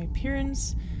around to my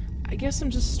appearance, I guess I'm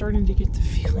just starting to get the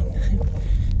feeling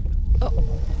that...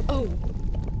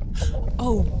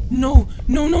 Oh, no,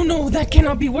 that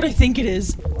cannot be what I think it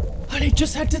is. I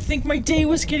just had to think my day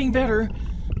was getting better.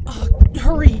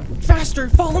 Hurry, faster,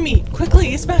 follow me,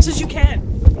 quickly, as fast as you can.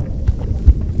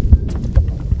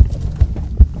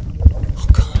 Oh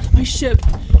god, my ship.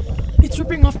 It's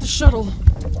ripping off the shuttle.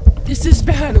 This is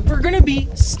bad, we're gonna be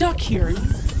stuck here.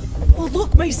 Well,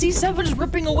 look, my C7 is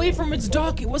ripping away from its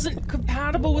dock. It wasn't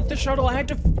compatible with the shuttle. I had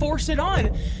to force it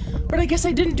on. But I guess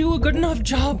I didn't do a good enough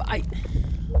job. I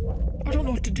don't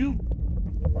know what to do.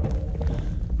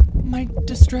 My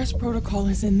distress protocol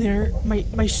is in there.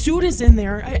 My suit is in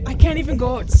there. I can't even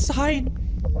go outside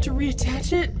to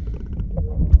reattach it.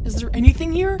 Is there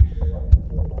anything here?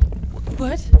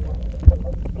 What?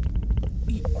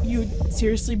 You'd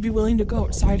seriously be willing to go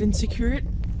outside and secure it?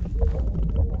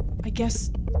 I guess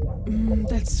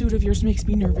that suit of yours makes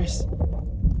me nervous.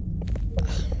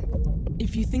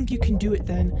 If you think you can do it,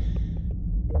 then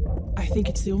I think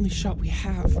it's the only shot we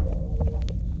have.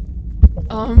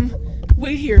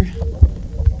 Wait here.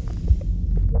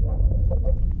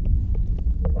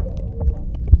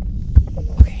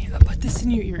 Okay, put this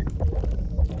in your ear.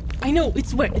 I know,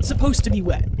 it's wet. It's supposed to be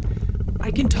wet.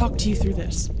 I can talk to you through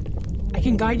this. I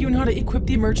can guide you on how to equip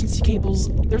the emergency cables.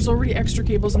 There's already extra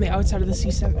cables on the outside of the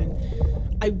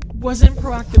C7. I wasn't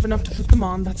proactive enough to put them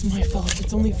on. That's my fault.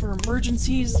 It's only for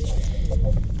emergencies.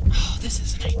 Oh, this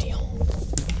isn't ideal.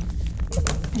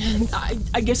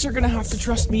 I guess you're gonna have to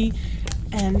trust me,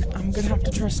 and I'm gonna have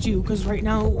to trust you, because right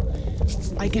now,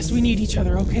 I guess we need each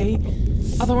other, okay?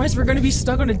 Otherwise, we're gonna be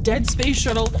stuck on a dead space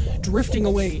shuttle, drifting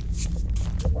away.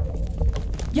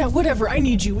 Yeah, whatever, I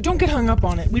need you. Don't get hung up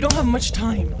on it. We don't have much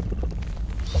time.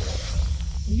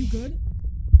 Are you good?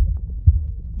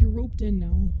 You're roped in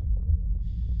now.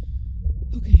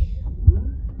 Okay.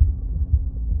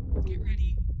 Get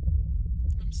ready.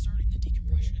 I'm starting the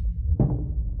decompression.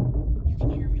 You can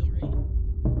hear me, alright?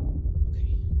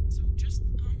 Okay, so just,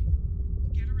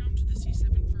 get around to the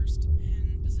C7 first,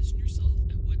 and position yourself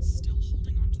at what's still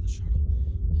holding onto the shuttle.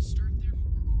 We'll start there and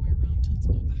we'll work our way around till it's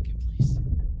all back in place.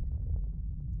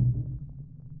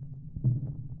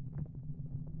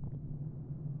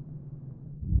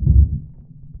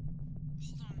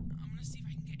 Hold on, I'm gonna see if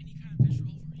I can get any kind of visual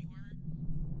of where you are.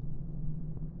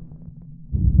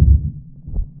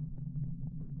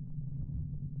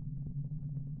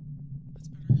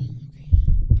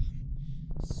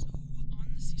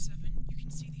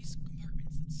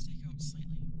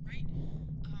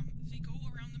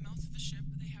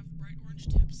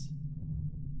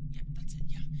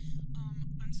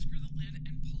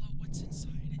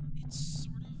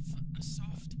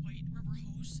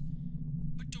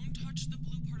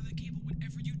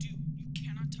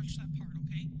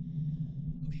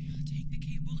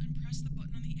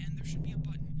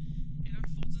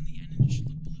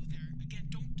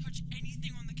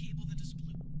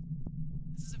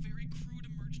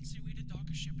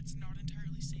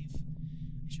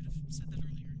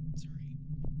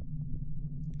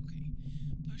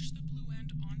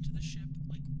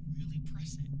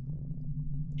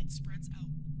 it spreads out.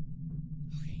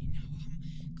 Okay, now,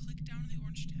 click down on the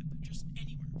orange tip, just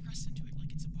anywhere. Press into it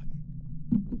like it's a button.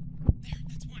 There,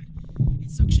 that's one. It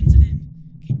suctions it in.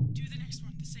 Okay, do the next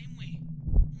one the same way.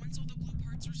 Once all the glue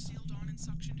parts are sealed on and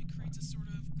suctioned, it creates a sort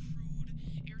of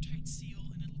crude, airtight seal,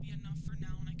 and it'll be enough for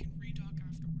now, and I can redock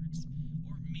afterwards.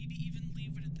 Or maybe even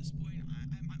leave it at this point.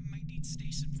 I might need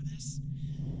Stason for this.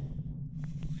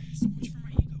 So much for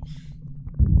my ego.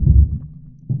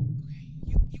 Okay,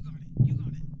 you got it. You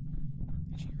got it.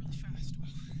 Actually, really fast. Wow.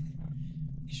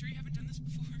 You sure you haven't done this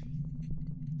before? Well,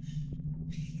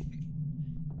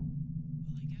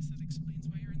 I guess that explains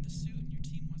why you're in the suit and your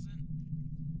team wasn't.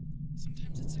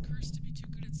 Sometimes it's a curse to be too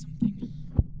good at something.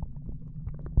 I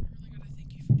really gotta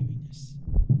thank you for doing this.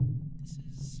 This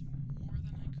is more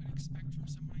than I could expect from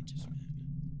someone I just met.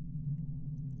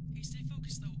 Hey, stay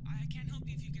focused though. I can't help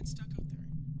you if you get stuck out there.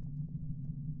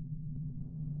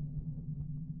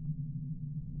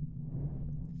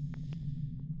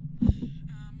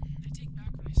 I take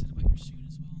back what I said about your suit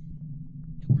as well.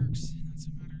 It works, that's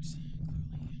what matters,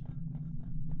 clearly.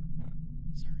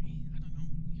 Sorry, I don't know.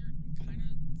 You're kinda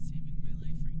saving my life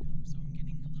right now, so I'm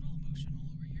getting a little emotional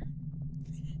over here.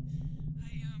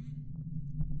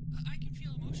 I can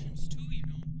feel emotions too, you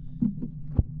know.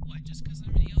 What, just because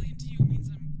I'm an alien to you means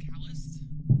I'm calloused?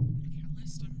 I'm not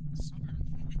calloused, I'm stubborn.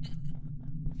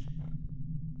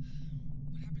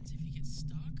 What happens if you get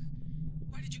stuck?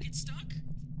 Why did you get stuck?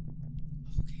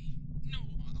 Okay. No,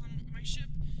 on my ship,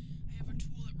 I have a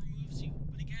tool that removes you,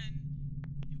 but again,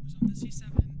 it was on the C7.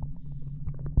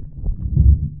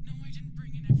 No, I didn't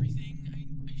bring in everything.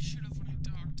 I should have when I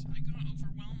docked. I got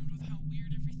overwhelmed with how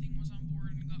weird everything was on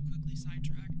board and got quickly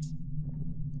sidetracked.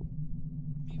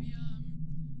 Maybe,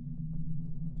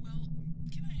 well,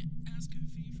 can I ask a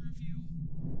favor of you?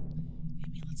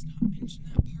 Maybe let's not mention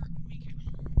that part when we get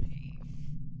home, hey?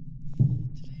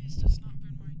 Today's just not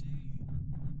been my day.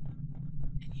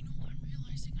 And you know, I'm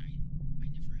realizing I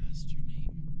never asked your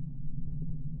name.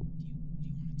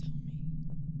 Do you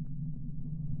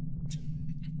want to tell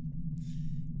me?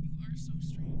 You are so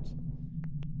strange.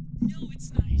 No,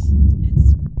 it's nice.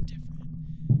 It's different.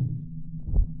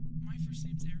 My first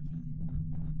name's Eravin.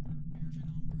 Eravin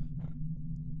Aumbra.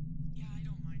 Yeah, I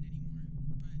don't mind anymore,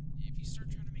 but if you start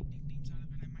trying to make nicknames out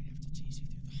of it, I might have to chase you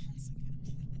through the halls again.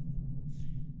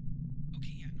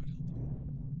 Okay, yeah, not helping.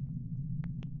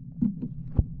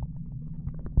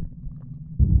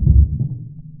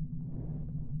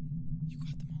 You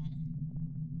got them all?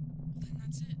 Well, then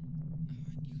that's it.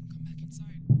 You can come back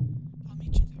inside. I'll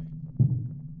meet you there.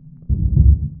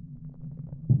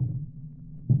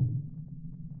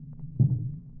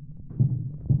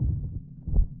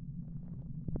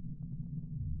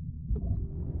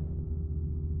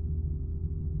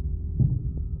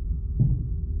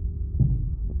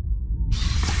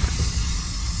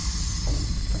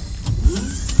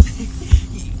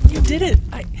 You did it!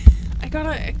 I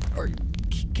gotta, or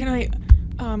can I,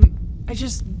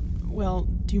 well,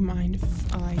 do you mind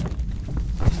if I,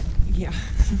 yeah.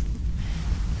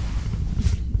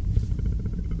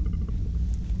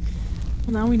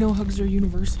 Well, now we know hugs are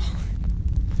universal.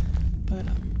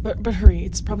 But hurry,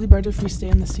 it's probably better if we stay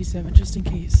on the C7 just in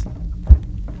case.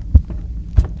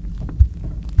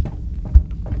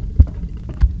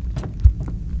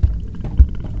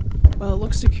 Well, it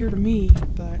looks secure to me,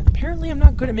 but apparently I'm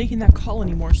not good at making that call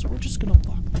anymore, so we're just gonna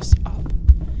lock this up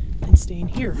and stay in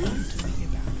here until we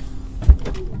get back.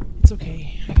 It's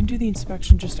okay. I can do the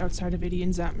inspection just outside of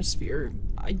Idian's atmosphere.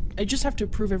 I just have to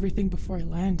approve everything before I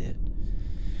land it.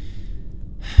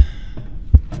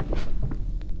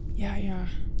 Yeah.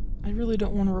 I really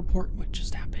don't want to report what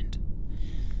just happened.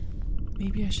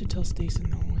 Maybe I should tell Stason,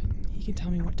 though. He can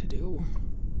tell me what to do.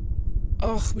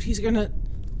 Ugh, but he's gonna...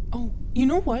 Oh, you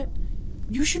know what?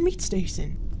 You should meet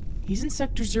Stason. He's in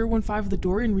Sector 015 of the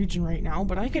Dorian region right now,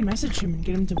 but I can message him and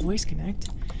get him to voice connect.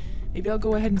 Maybe I'll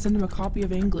go ahead and send him a copy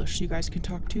of English so you guys can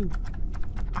talk too.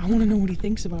 I want to know what he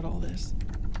thinks about all this.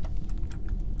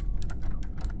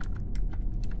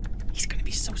 He's gonna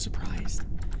be so surprised.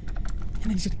 And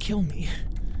then he's gonna kill me.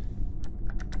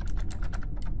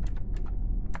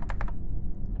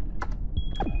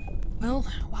 Well,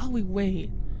 while we wait,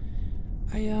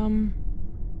 I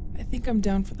think I'm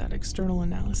down for that external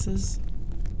analysis.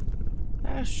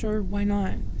 Sure, why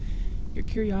not? Your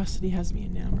curiosity has me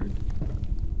enamored.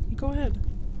 You go ahead.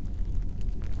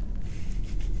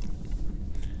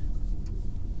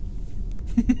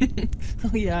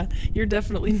 Oh yeah, you're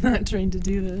definitely not trained to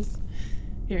do this.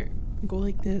 Here, go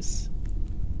like this.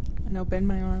 And now bend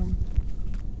my arm.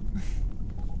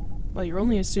 Well, you're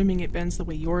only assuming it bends the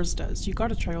way yours does. You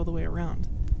gotta try all the way around.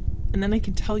 And then I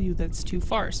can tell you that's too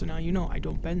far, so now you know I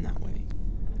don't bend that way.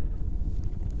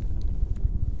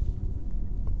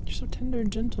 You're so tender and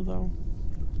gentle, though.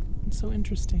 It's so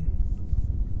interesting.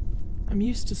 I'm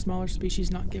used to smaller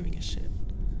species not giving a shit.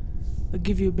 They'll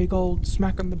give you a big old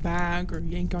smack on the back or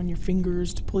yank on your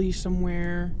fingers to pull you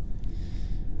somewhere.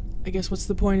 I guess what's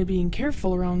the point of being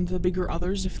careful around the bigger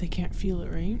others if they can't feel it,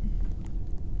 right?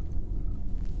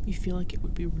 You feel like it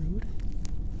would be rude?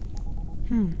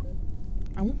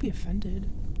 I won't be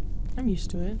offended. I'm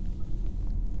used to it.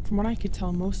 From what I could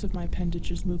tell, most of my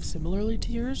appendages move similarly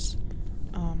to yours.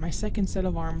 My second set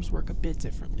of arms work a bit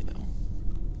differently, though.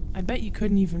 I bet you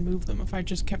couldn't even move them if I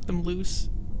just kept them loose.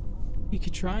 You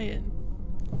could try it.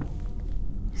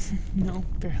 No,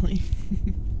 barely.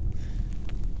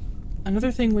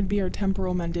 Another thing would be our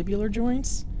temporal mandibular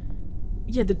joints.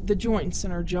 Yeah, the joints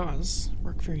in our jaws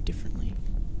work very differently,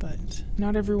 but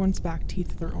not everyone's back teeth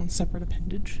have their own separate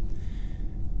appendage.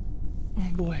 Oh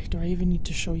boy, do I even need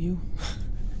to show you?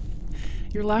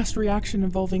 Your last reaction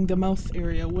involving the mouth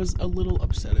area was a little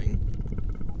upsetting.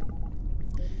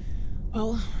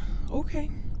 Well, okay.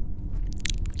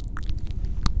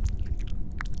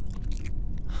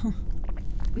 Huh.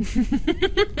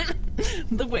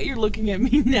 The way you're looking at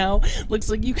me now looks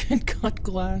like you can cut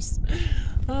glass.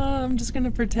 I'm just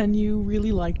gonna pretend you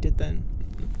really liked it then.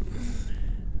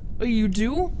 Oh, you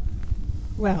do?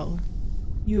 Well,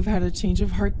 you've had a change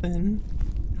of heart then.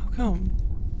 How come?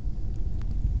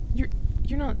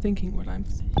 You're not thinking what I'm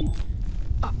thinking.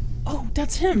 Oh,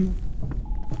 that's him!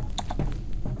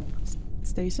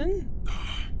 Stason?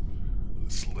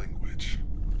 This language.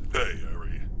 Hey,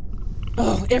 Ari.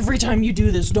 Oh, every time you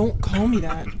do this, don't call me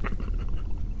that.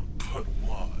 But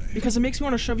why? Because it makes me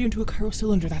want to shove you into a cryo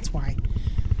cylinder, that's why.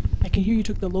 I can hear you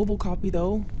took the Lobel copy,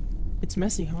 though. It's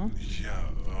messy, huh? Yeah,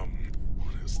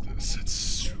 what is this? It's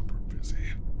super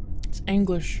busy. It's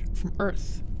English from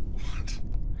Earth. What?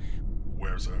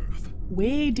 Where's Earth?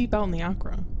 Way deep out in the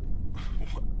Accra.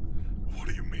 What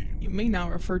do you mean? You may now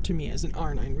refer to me as an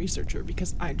R9 researcher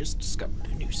because I just discovered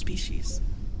a new species.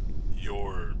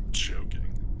 You're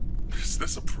joking. Is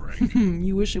this a prank?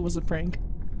 You wish it was a prank.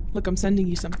 Look, I'm sending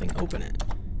you something. Open it.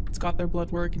 It's got their blood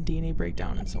work and DNA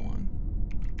breakdown and so on.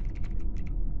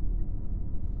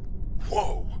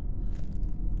 Whoa!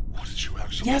 What did you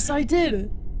actually... Yes, I did!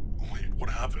 Wait, what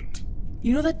happened?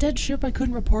 You know that dead ship I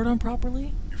couldn't report on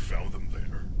properly? You found them there?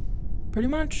 Pretty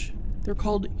much. They're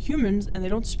called humans, and they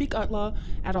don't speak Atla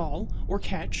at all, or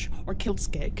Ketch, or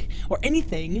Kiltskek, or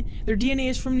anything. Their DNA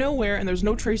is from nowhere, and there's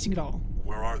no tracing at all.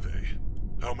 Where are they?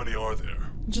 How many are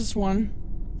there? Just one.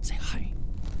 Say hi.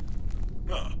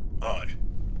 Ah, hi.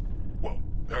 Whoa,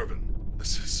 Eravin,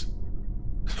 this is...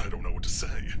 I don't know what to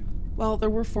say. Well, there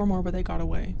were 4 more, but they got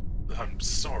away. I'm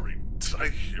sorry, did I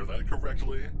hear that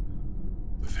correctly?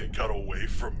 They got away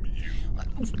from you?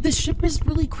 This ship is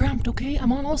really cramped, okay?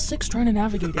 I'm on all 6 trying to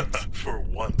navigate it. For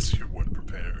once, you weren't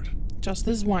prepared. Just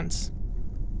this once.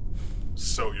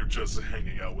 So you're just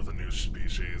hanging out with a new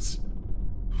species?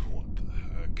 What the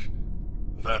heck?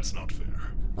 That's not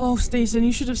fair. Oh, Stason,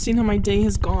 you should have seen how my day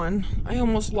has gone. I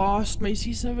almost lost my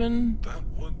C7. That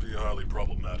would be highly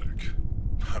problematic.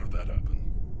 How did that happen?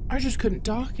 I just couldn't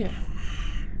dock it.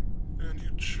 And you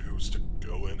choose to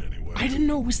go in anyway. I didn't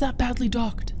know it was that badly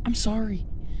docked. I'm sorry.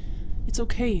 It's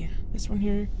okay. This one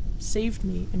here saved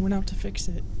me and went out to fix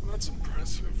it. That's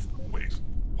impressive. Wait,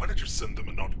 why did you send them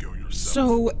and not go yourself?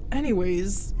 So,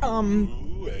 anyways,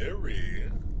 Ooh,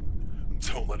 Ari.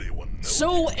 Don't let anyone know.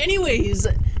 So, anyways,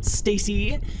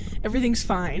 Stacy, everything's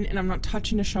fine, and I'm not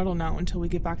touching a shuttle now until we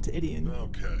get back to Idion.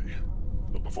 Okay.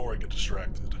 But before I get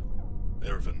distracted,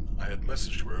 Eravin, I had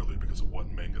messaged you earlier because of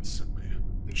what Mang had sent me.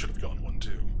 You should have gotten one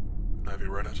too. Have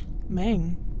you read it?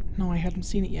 Mang? No, I hadn't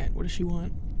seen it yet. What does she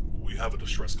want? We have a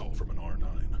distress call from an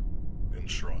R9.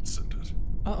 Inshroud sent it.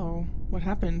 Uh-oh. What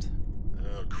happened?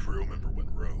 A crew member went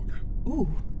rogue. Ooh,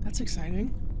 that's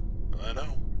exciting. I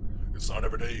know. It's not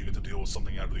every day you get to deal with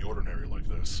something out of the ordinary like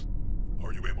this.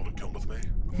 Are you able to come with me?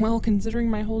 Well, considering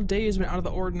my whole day has been out of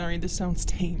the ordinary, this sounds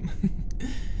tame.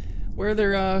 Where are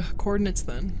their, coordinates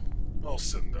then? I'll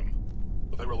send them.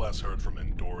 But they were last heard from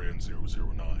Endorian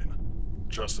 009.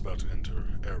 Just about to enter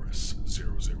Eris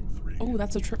 003. Oh,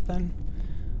 that's a trip then.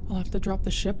 I'll have to drop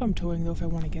the ship I'm towing, though, if I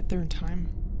want to get there in time.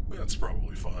 That's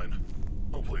probably fine.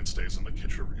 Hopefully it stays in the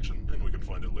Kitcher region, and we can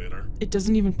find it later. It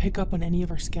doesn't even pick up on any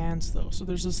of our scans, though, so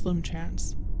there's a slim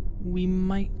chance. We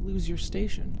might lose your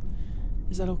station.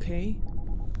 Is that okay?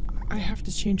 I have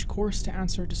to change course to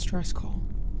answer a distress call.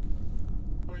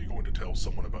 Are you going to tell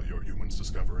someone about your human's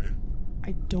discovery?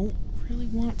 I don't really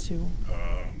want to.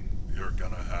 You're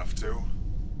gonna have to?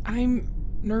 I'm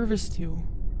nervous to.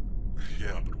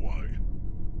 Yeah, but why?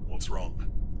 What's wrong?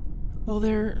 Well,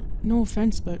 they're, no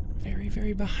offense, but very,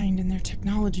 very behind in their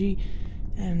technology.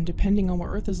 And depending on what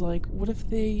Earth is like, what if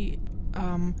they,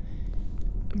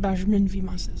 Benjamin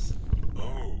Vimases?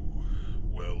 Oh,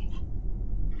 well,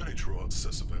 many Trots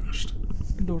Sessaversed.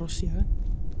 Dorosia.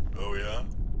 Oh yeah?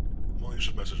 Well, you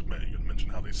should message Meg and mention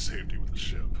how they saved you with the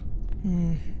ship.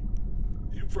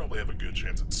 You probably have a good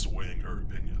chance at swaying her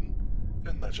opinion,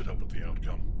 and that should help with the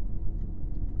outcome.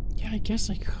 Yeah, I guess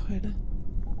I could.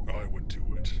 I would do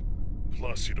it.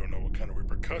 Plus, you don't know what kind of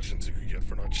repercussions you could get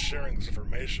for not sharing this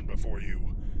information before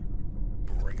you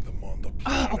bring them on the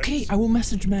planet. Okay, I will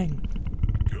message Meng.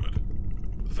 Good.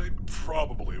 They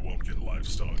probably won't get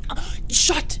livestock.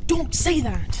 Shut! Don't say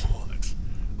that! What?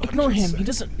 Ignore him, he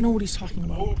doesn't know what he's talking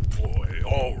about. Oh boy,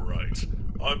 alright.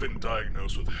 I've been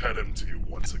diagnosed with head empty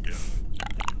once again.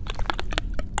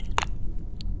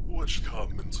 Which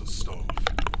comes to stuff.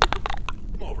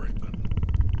 Alright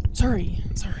then. Sorry,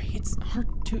 it's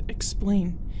hard to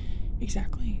explain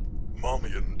exactly.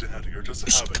 Mommy and Daddy are just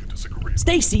having a disagreement.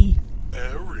 Stacy!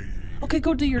 Eri. Okay,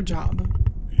 go do your job.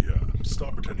 Yeah,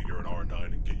 stop pretending you're an R9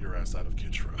 and get your ass out of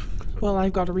Kitra. Well,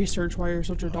 I've got to research why you're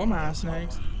such a dumbass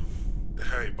next.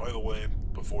 Hey, by the way,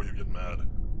 before you get mad,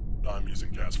 I'm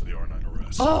using gas for the R9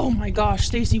 arrest. Oh my gosh,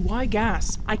 Stacy, why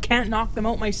gas? I can't knock them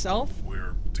out myself?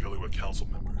 We're dealing with council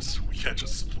members. We can't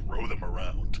just throw them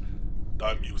around.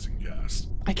 I'm using gas.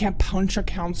 I can't punch a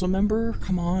council member?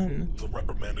 Come on. The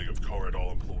reprimanding of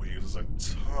Corridor employees is a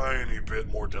tiny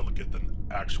bit more delicate than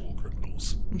actual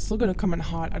criminals. I'm still gonna come in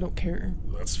hot, I don't care.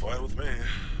 That's fine with me,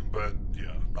 but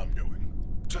yeah, I'm going.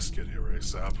 Just get here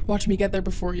ASAP. Watch me get there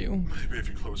before you. Maybe if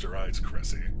you close your eyes,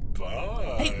 Cressy.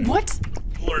 Bye. Hey, what?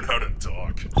 Learn how to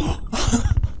talk.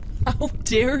 How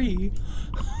dare you?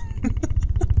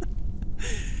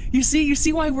 You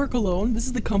see why I work alone? This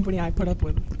is the company I put up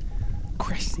with.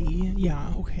 Cressy,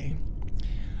 yeah, okay.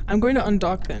 I'm going to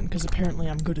undock then, because apparently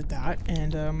I'm good at that,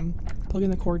 and plug in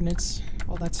the coordinates,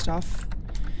 all that stuff.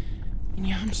 And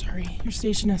yeah, I'm sorry, your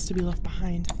station has to be left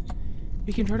behind.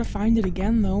 We can try to find it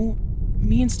again, though.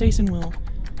 Me and Stacen will.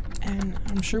 And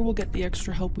I'm sure we'll get the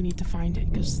extra help we need to find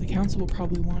it, because the council will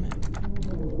probably want it.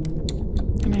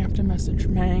 And I have to message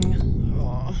Mang.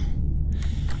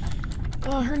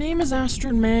 Her name is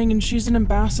Astrid Mang, and she's an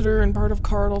ambassador and part of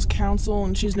Cardinal's council,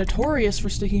 and she's notorious for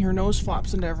sticking her nose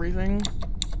flaps into everything.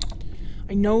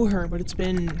 I know her, but it's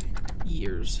been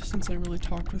years since I really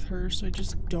talked with her, so I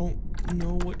just don't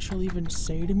know what she'll even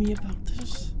say to me about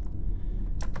this.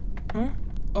 Huh?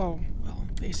 Oh, well,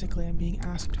 basically I'm being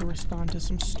asked to respond to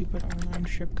some stupid R9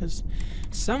 ship because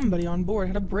somebody on board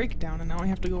had a breakdown, and now I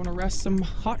have to go and arrest some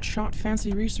hotshot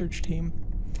fancy research team.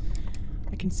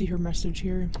 I can see her message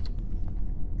here.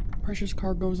 Precious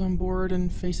cargo's on board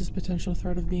and faces potential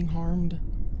threat of being harmed.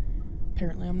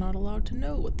 Apparently I'm not allowed to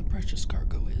know what the precious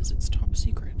cargo is. It's top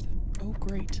secret. Oh,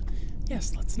 great.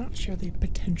 Yes, let's not share the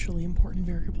potentially important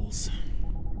variables.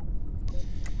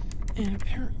 And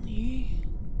apparently...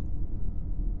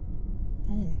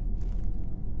 Oh.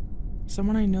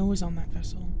 Someone I know is on that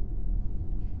vessel.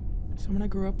 Someone I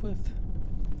grew up with.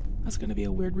 That's gonna be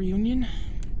a weird reunion.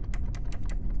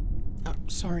 Oh,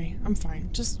 sorry, I'm fine.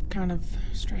 Just kind of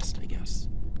stressed, I guess.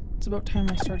 It's about time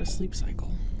I start a sleep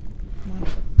cycle. Come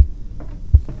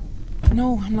on.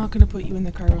 No, I'm not gonna put you in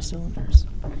the cargo cylinders.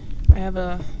 I have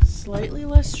a slightly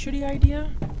less shitty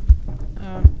idea.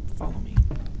 Follow me.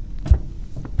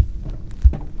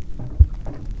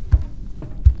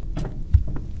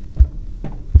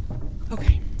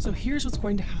 Okay, so here's what's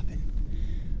going to happen.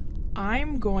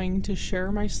 I'm going to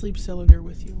share my sleep cylinder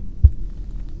with you.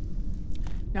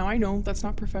 Now, I know that's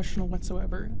not professional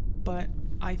whatsoever, but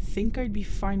I think I'd be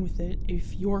fine with it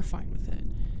if you're fine with it.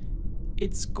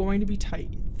 It's going to be tight.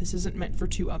 This isn't meant for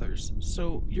two others,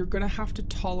 so you're gonna have to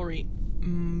tolerate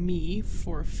me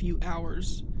for a few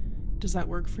hours. Does that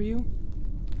work for you?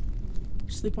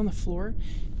 Sleep on the floor?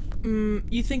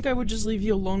 You think I would just leave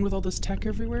you alone with all this tech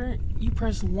everywhere? You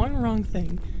press one wrong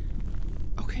thing.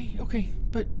 Okay,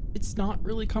 but it's not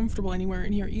really comfortable anywhere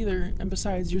in here either, and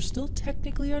besides, you're still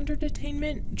technically under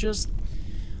detainment, just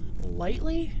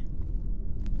lightly?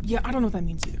 Yeah, I don't know what that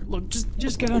means either. Look,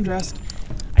 just get undressed.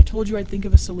 I told you I'd think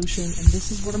of a solution, and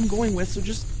this is what I'm going with, so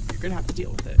you're gonna have to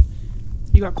deal with it.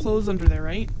 You got clothes under there,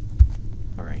 right?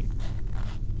 Alright.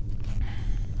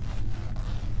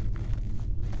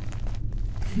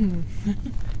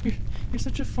 You're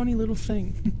such a funny little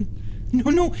thing.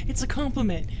 No, it's a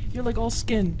compliment. You're like all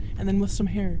skin, and then with some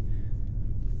hair.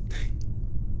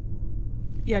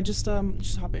 Yeah, just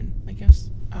hop in, I guess.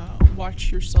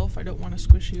 Watch yourself, I don't want to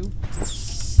squish you.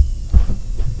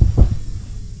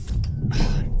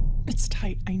 It's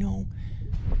tight, I know.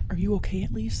 Are you okay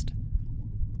at least?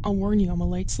 I'll warn you, I'm a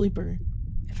light sleeper.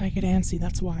 If I get antsy,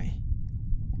 that's why.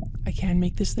 I can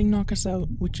make this thing knock us out,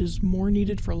 which is more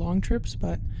needed for long trips,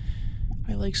 but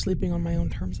I like sleeping on my own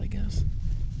terms, I guess.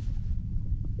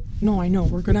 No, I know,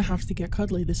 we're gonna have to get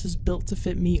cuddly. This is built to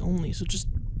fit me only, so just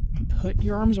put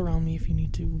your arms around me if you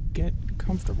need to get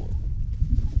comfortable.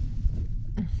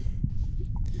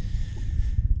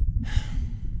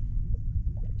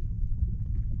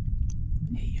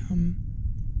 Hey,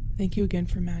 thank you again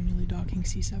for manually docking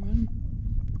C7.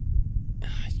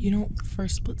 You know, for a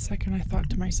split second I thought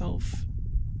to myself,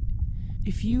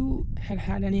 if you had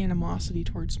had any animosity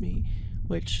towards me,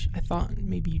 which I thought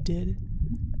maybe you did,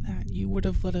 that you would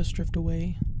have let us drift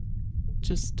away,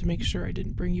 just to make sure I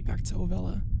didn't bring you back to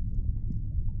Ovella.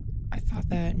 I thought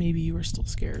that maybe you were still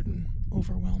scared and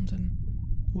overwhelmed and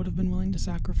would have been willing to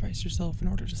sacrifice yourself in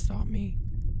order to stop me.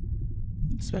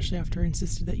 Especially after I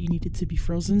insisted that you needed to be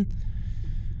frozen.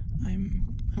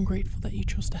 I'm grateful that you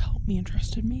chose to help me and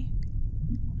trusted me.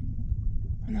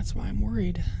 And that's why I'm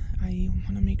worried. I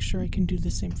want to make sure I can do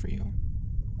the same for you.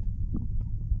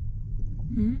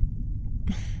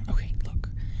 Okay, look.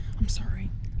 I'm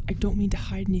sorry. I don't mean to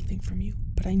hide anything from you,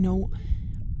 but I know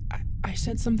I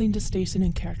said something to Stason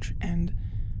and Ketch, and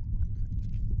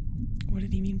what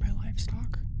did he mean by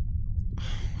livestock?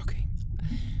 Okay.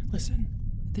 Listen,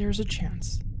 there's a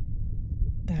chance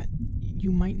that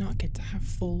you might not get to have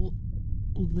full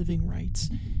living rights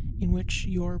in which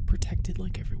you're protected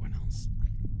like everyone else.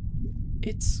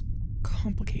 It's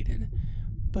complicated,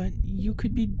 but you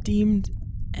could be deemed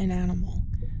an animal.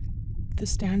 The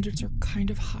standards are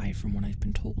kind of high from what I've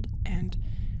been told, and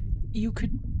you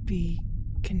could be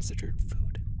considered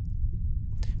food.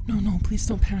 No, please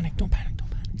don't panic, don't panic.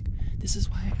 This is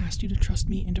why I asked you to trust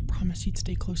me and to promise you'd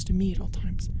stay close to me at all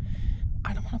times.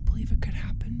 I don't want to believe it could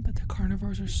happen, but the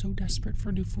carnivores are so desperate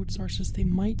for new food sources they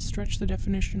might stretch the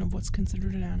definition of what's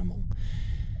considered an animal.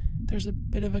 There's a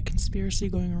bit of a conspiracy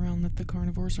going around that the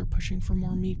carnivores are pushing for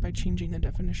more meat by changing the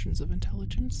definitions of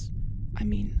intelligence. I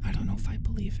mean, I don't know if I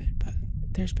believe it, but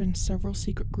there's been several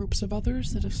secret groups of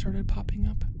others that have started popping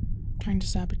up, trying to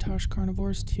sabotage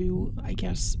carnivores to, I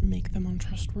guess, make them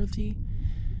untrustworthy.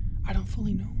 I don't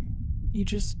fully know. You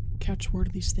just catch word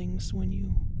of these things when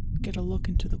you get a look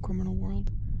into the criminal world.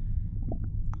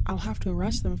 I'll have to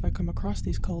arrest them if I come across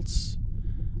these cults,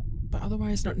 but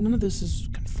otherwise none of this is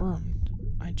confirmed.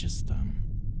 I just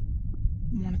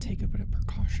want to take a bit of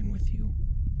precaution with you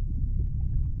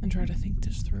and try to think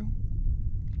this through.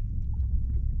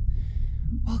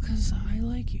 Well, 'cause I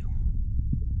like you.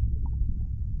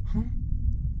 Huh?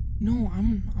 No,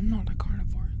 I'm not a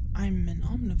carnivore. I'm an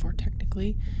omnivore,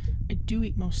 technically. I do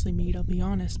eat mostly meat, I'll be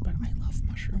honest, but I love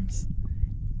mushrooms.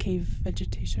 Cave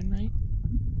vegetation, right?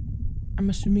 I'm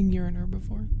assuming you're an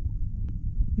herbivore.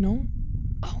 No?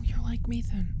 Oh, you're like me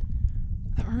then.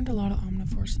 There aren't a lot of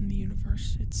omnivores in the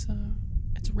universe. It's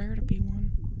rare to be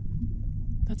one.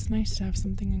 That's nice to have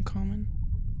something in common.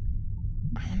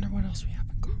 I wonder what else we have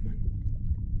in common.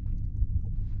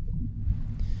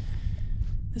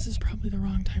 This is probably the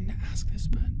wrong time to ask this,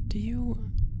 but do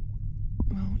you...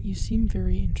 Well, you seem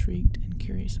very intrigued and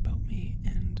curious about me,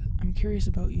 and I'm curious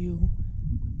about you,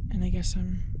 and I guess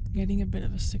I'm getting a bit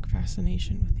of a sick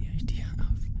fascination with the idea of...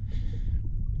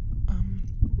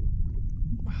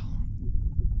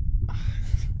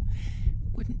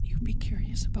 wouldn't you be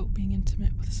curious about being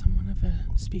intimate with someone of a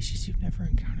species you've never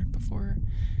encountered before?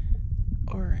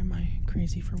 Or am I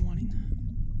crazy for wanting that?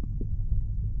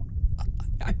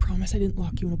 I promise I didn't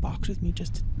lock you in a box with me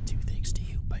just to do things to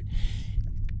you, but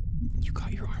you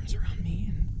got your arms around me,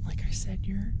 and like I said,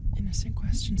 your innocent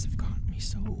questions have got me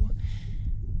so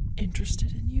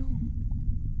interested in you.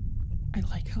 I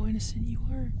like how innocent you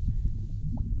are.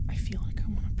 I feel like I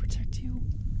want to protect you.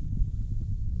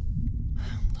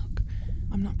 Look,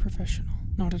 I'm not professional.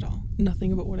 Not at all.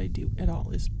 Nothing about what I do at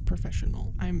all is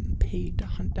professional. I'm paid to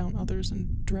hunt down others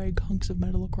and drag hunks of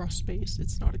metal across space.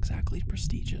 It's not exactly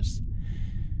prestigious.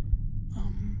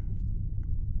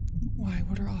 Why?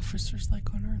 What are officers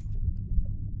like on Earth?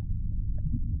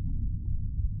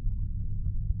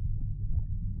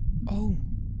 Oh,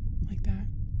 like that.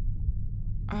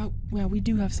 Well, we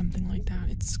do have something like that.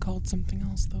 It's called something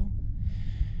else, though.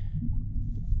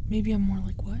 Maybe I'm more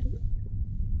like what?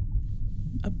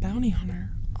 A bounty hunter.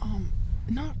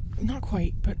 Not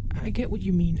quite, but I get what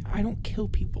you mean. I don't kill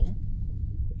people,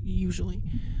 usually.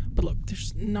 But look,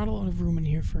 there's not a lot of room in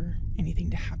here for anything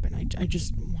to happen. I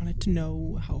just wanted to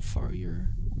know how far your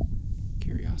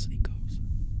curiosity goes.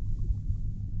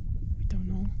 We don't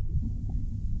know.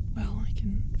 Well, I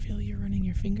can feel you running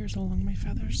your fingers along my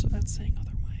feathers, so that's saying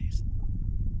otherwise.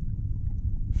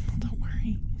 Well, don't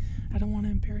worry. I don't want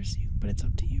to embarrass you, but it's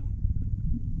up to you.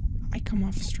 I come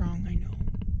off strong, I know.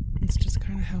 It's just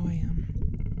kind of how I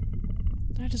am.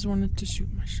 just wanted to shoot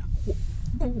my shot.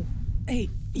 Oh, hey,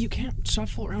 you can't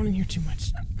shuffle around in here too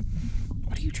much.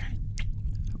 What are you trying?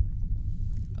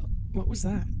 What was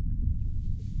that?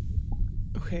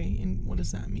 Okay, and what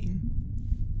does that mean?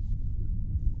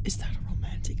 Is that a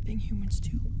romantic thing humans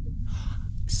do?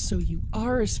 So you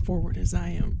are as forward as I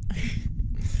am.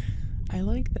 I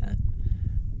like that.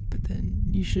 But then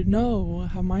you should know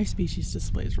how my species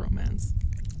displays romance.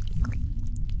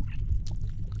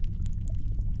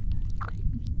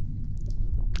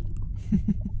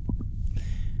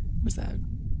 Was that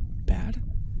bad?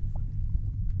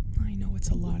 I know it's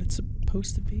a lot. It's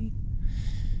supposed to be.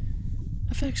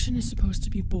 Affection is supposed to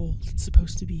be bold. It's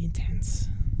supposed to be intense.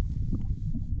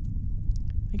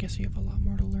 I guess we have a lot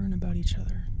more to learn about each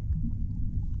other.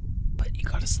 But you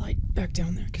gotta slide back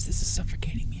down there, because this is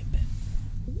suffocating me a bit.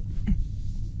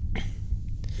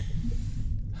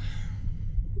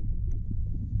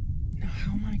 Now,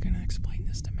 how am I gonna explain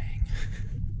this to Mang?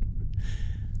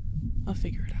 I'll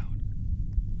figure it out.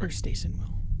 Or Stacen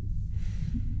will.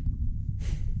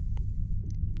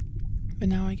 But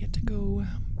now I get to go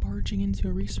barging into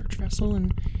a research vessel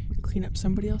and clean up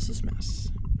somebody else's mess.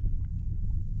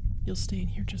 You'll stay in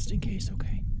here just in case,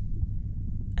 okay?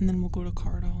 And then we'll go to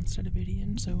Cardall instead of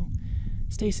Idian, so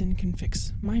Stacen can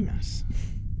fix my mess.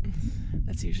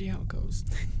 That's usually how it goes.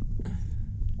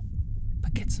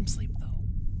 But get some sleep, though.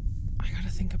 I gotta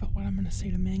think about what I'm gonna say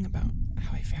to Mang about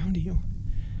how I found you.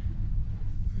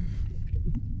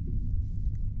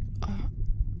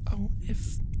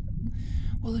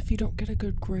 If you don't get a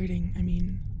good grading, I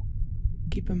mean,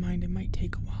 keep in mind it might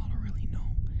take a while to really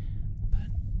know. But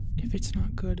if it's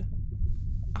not good,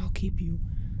 I'll keep you.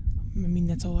 I mean,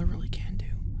 that's all I really can do.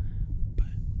 But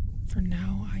for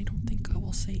now, I don't think I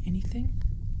will say anything.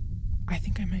 I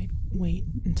think I might wait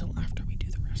until after we do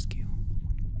the rescue.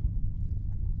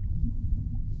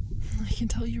 I can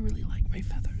tell you really like my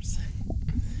feathers.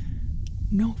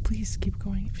 No, please keep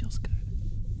going. It feels good.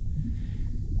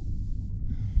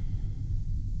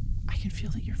 I can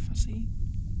feel that you're fussy.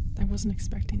 I wasn't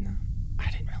expecting that. I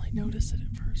didn't really notice it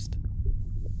at first.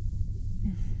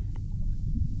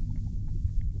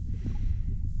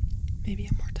 Maybe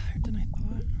I'm more tired than I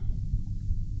thought.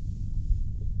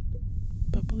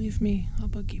 But believe me, I'll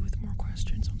bug you with more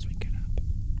questions once we get up.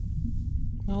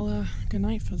 Well, good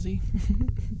night, Fuzzy.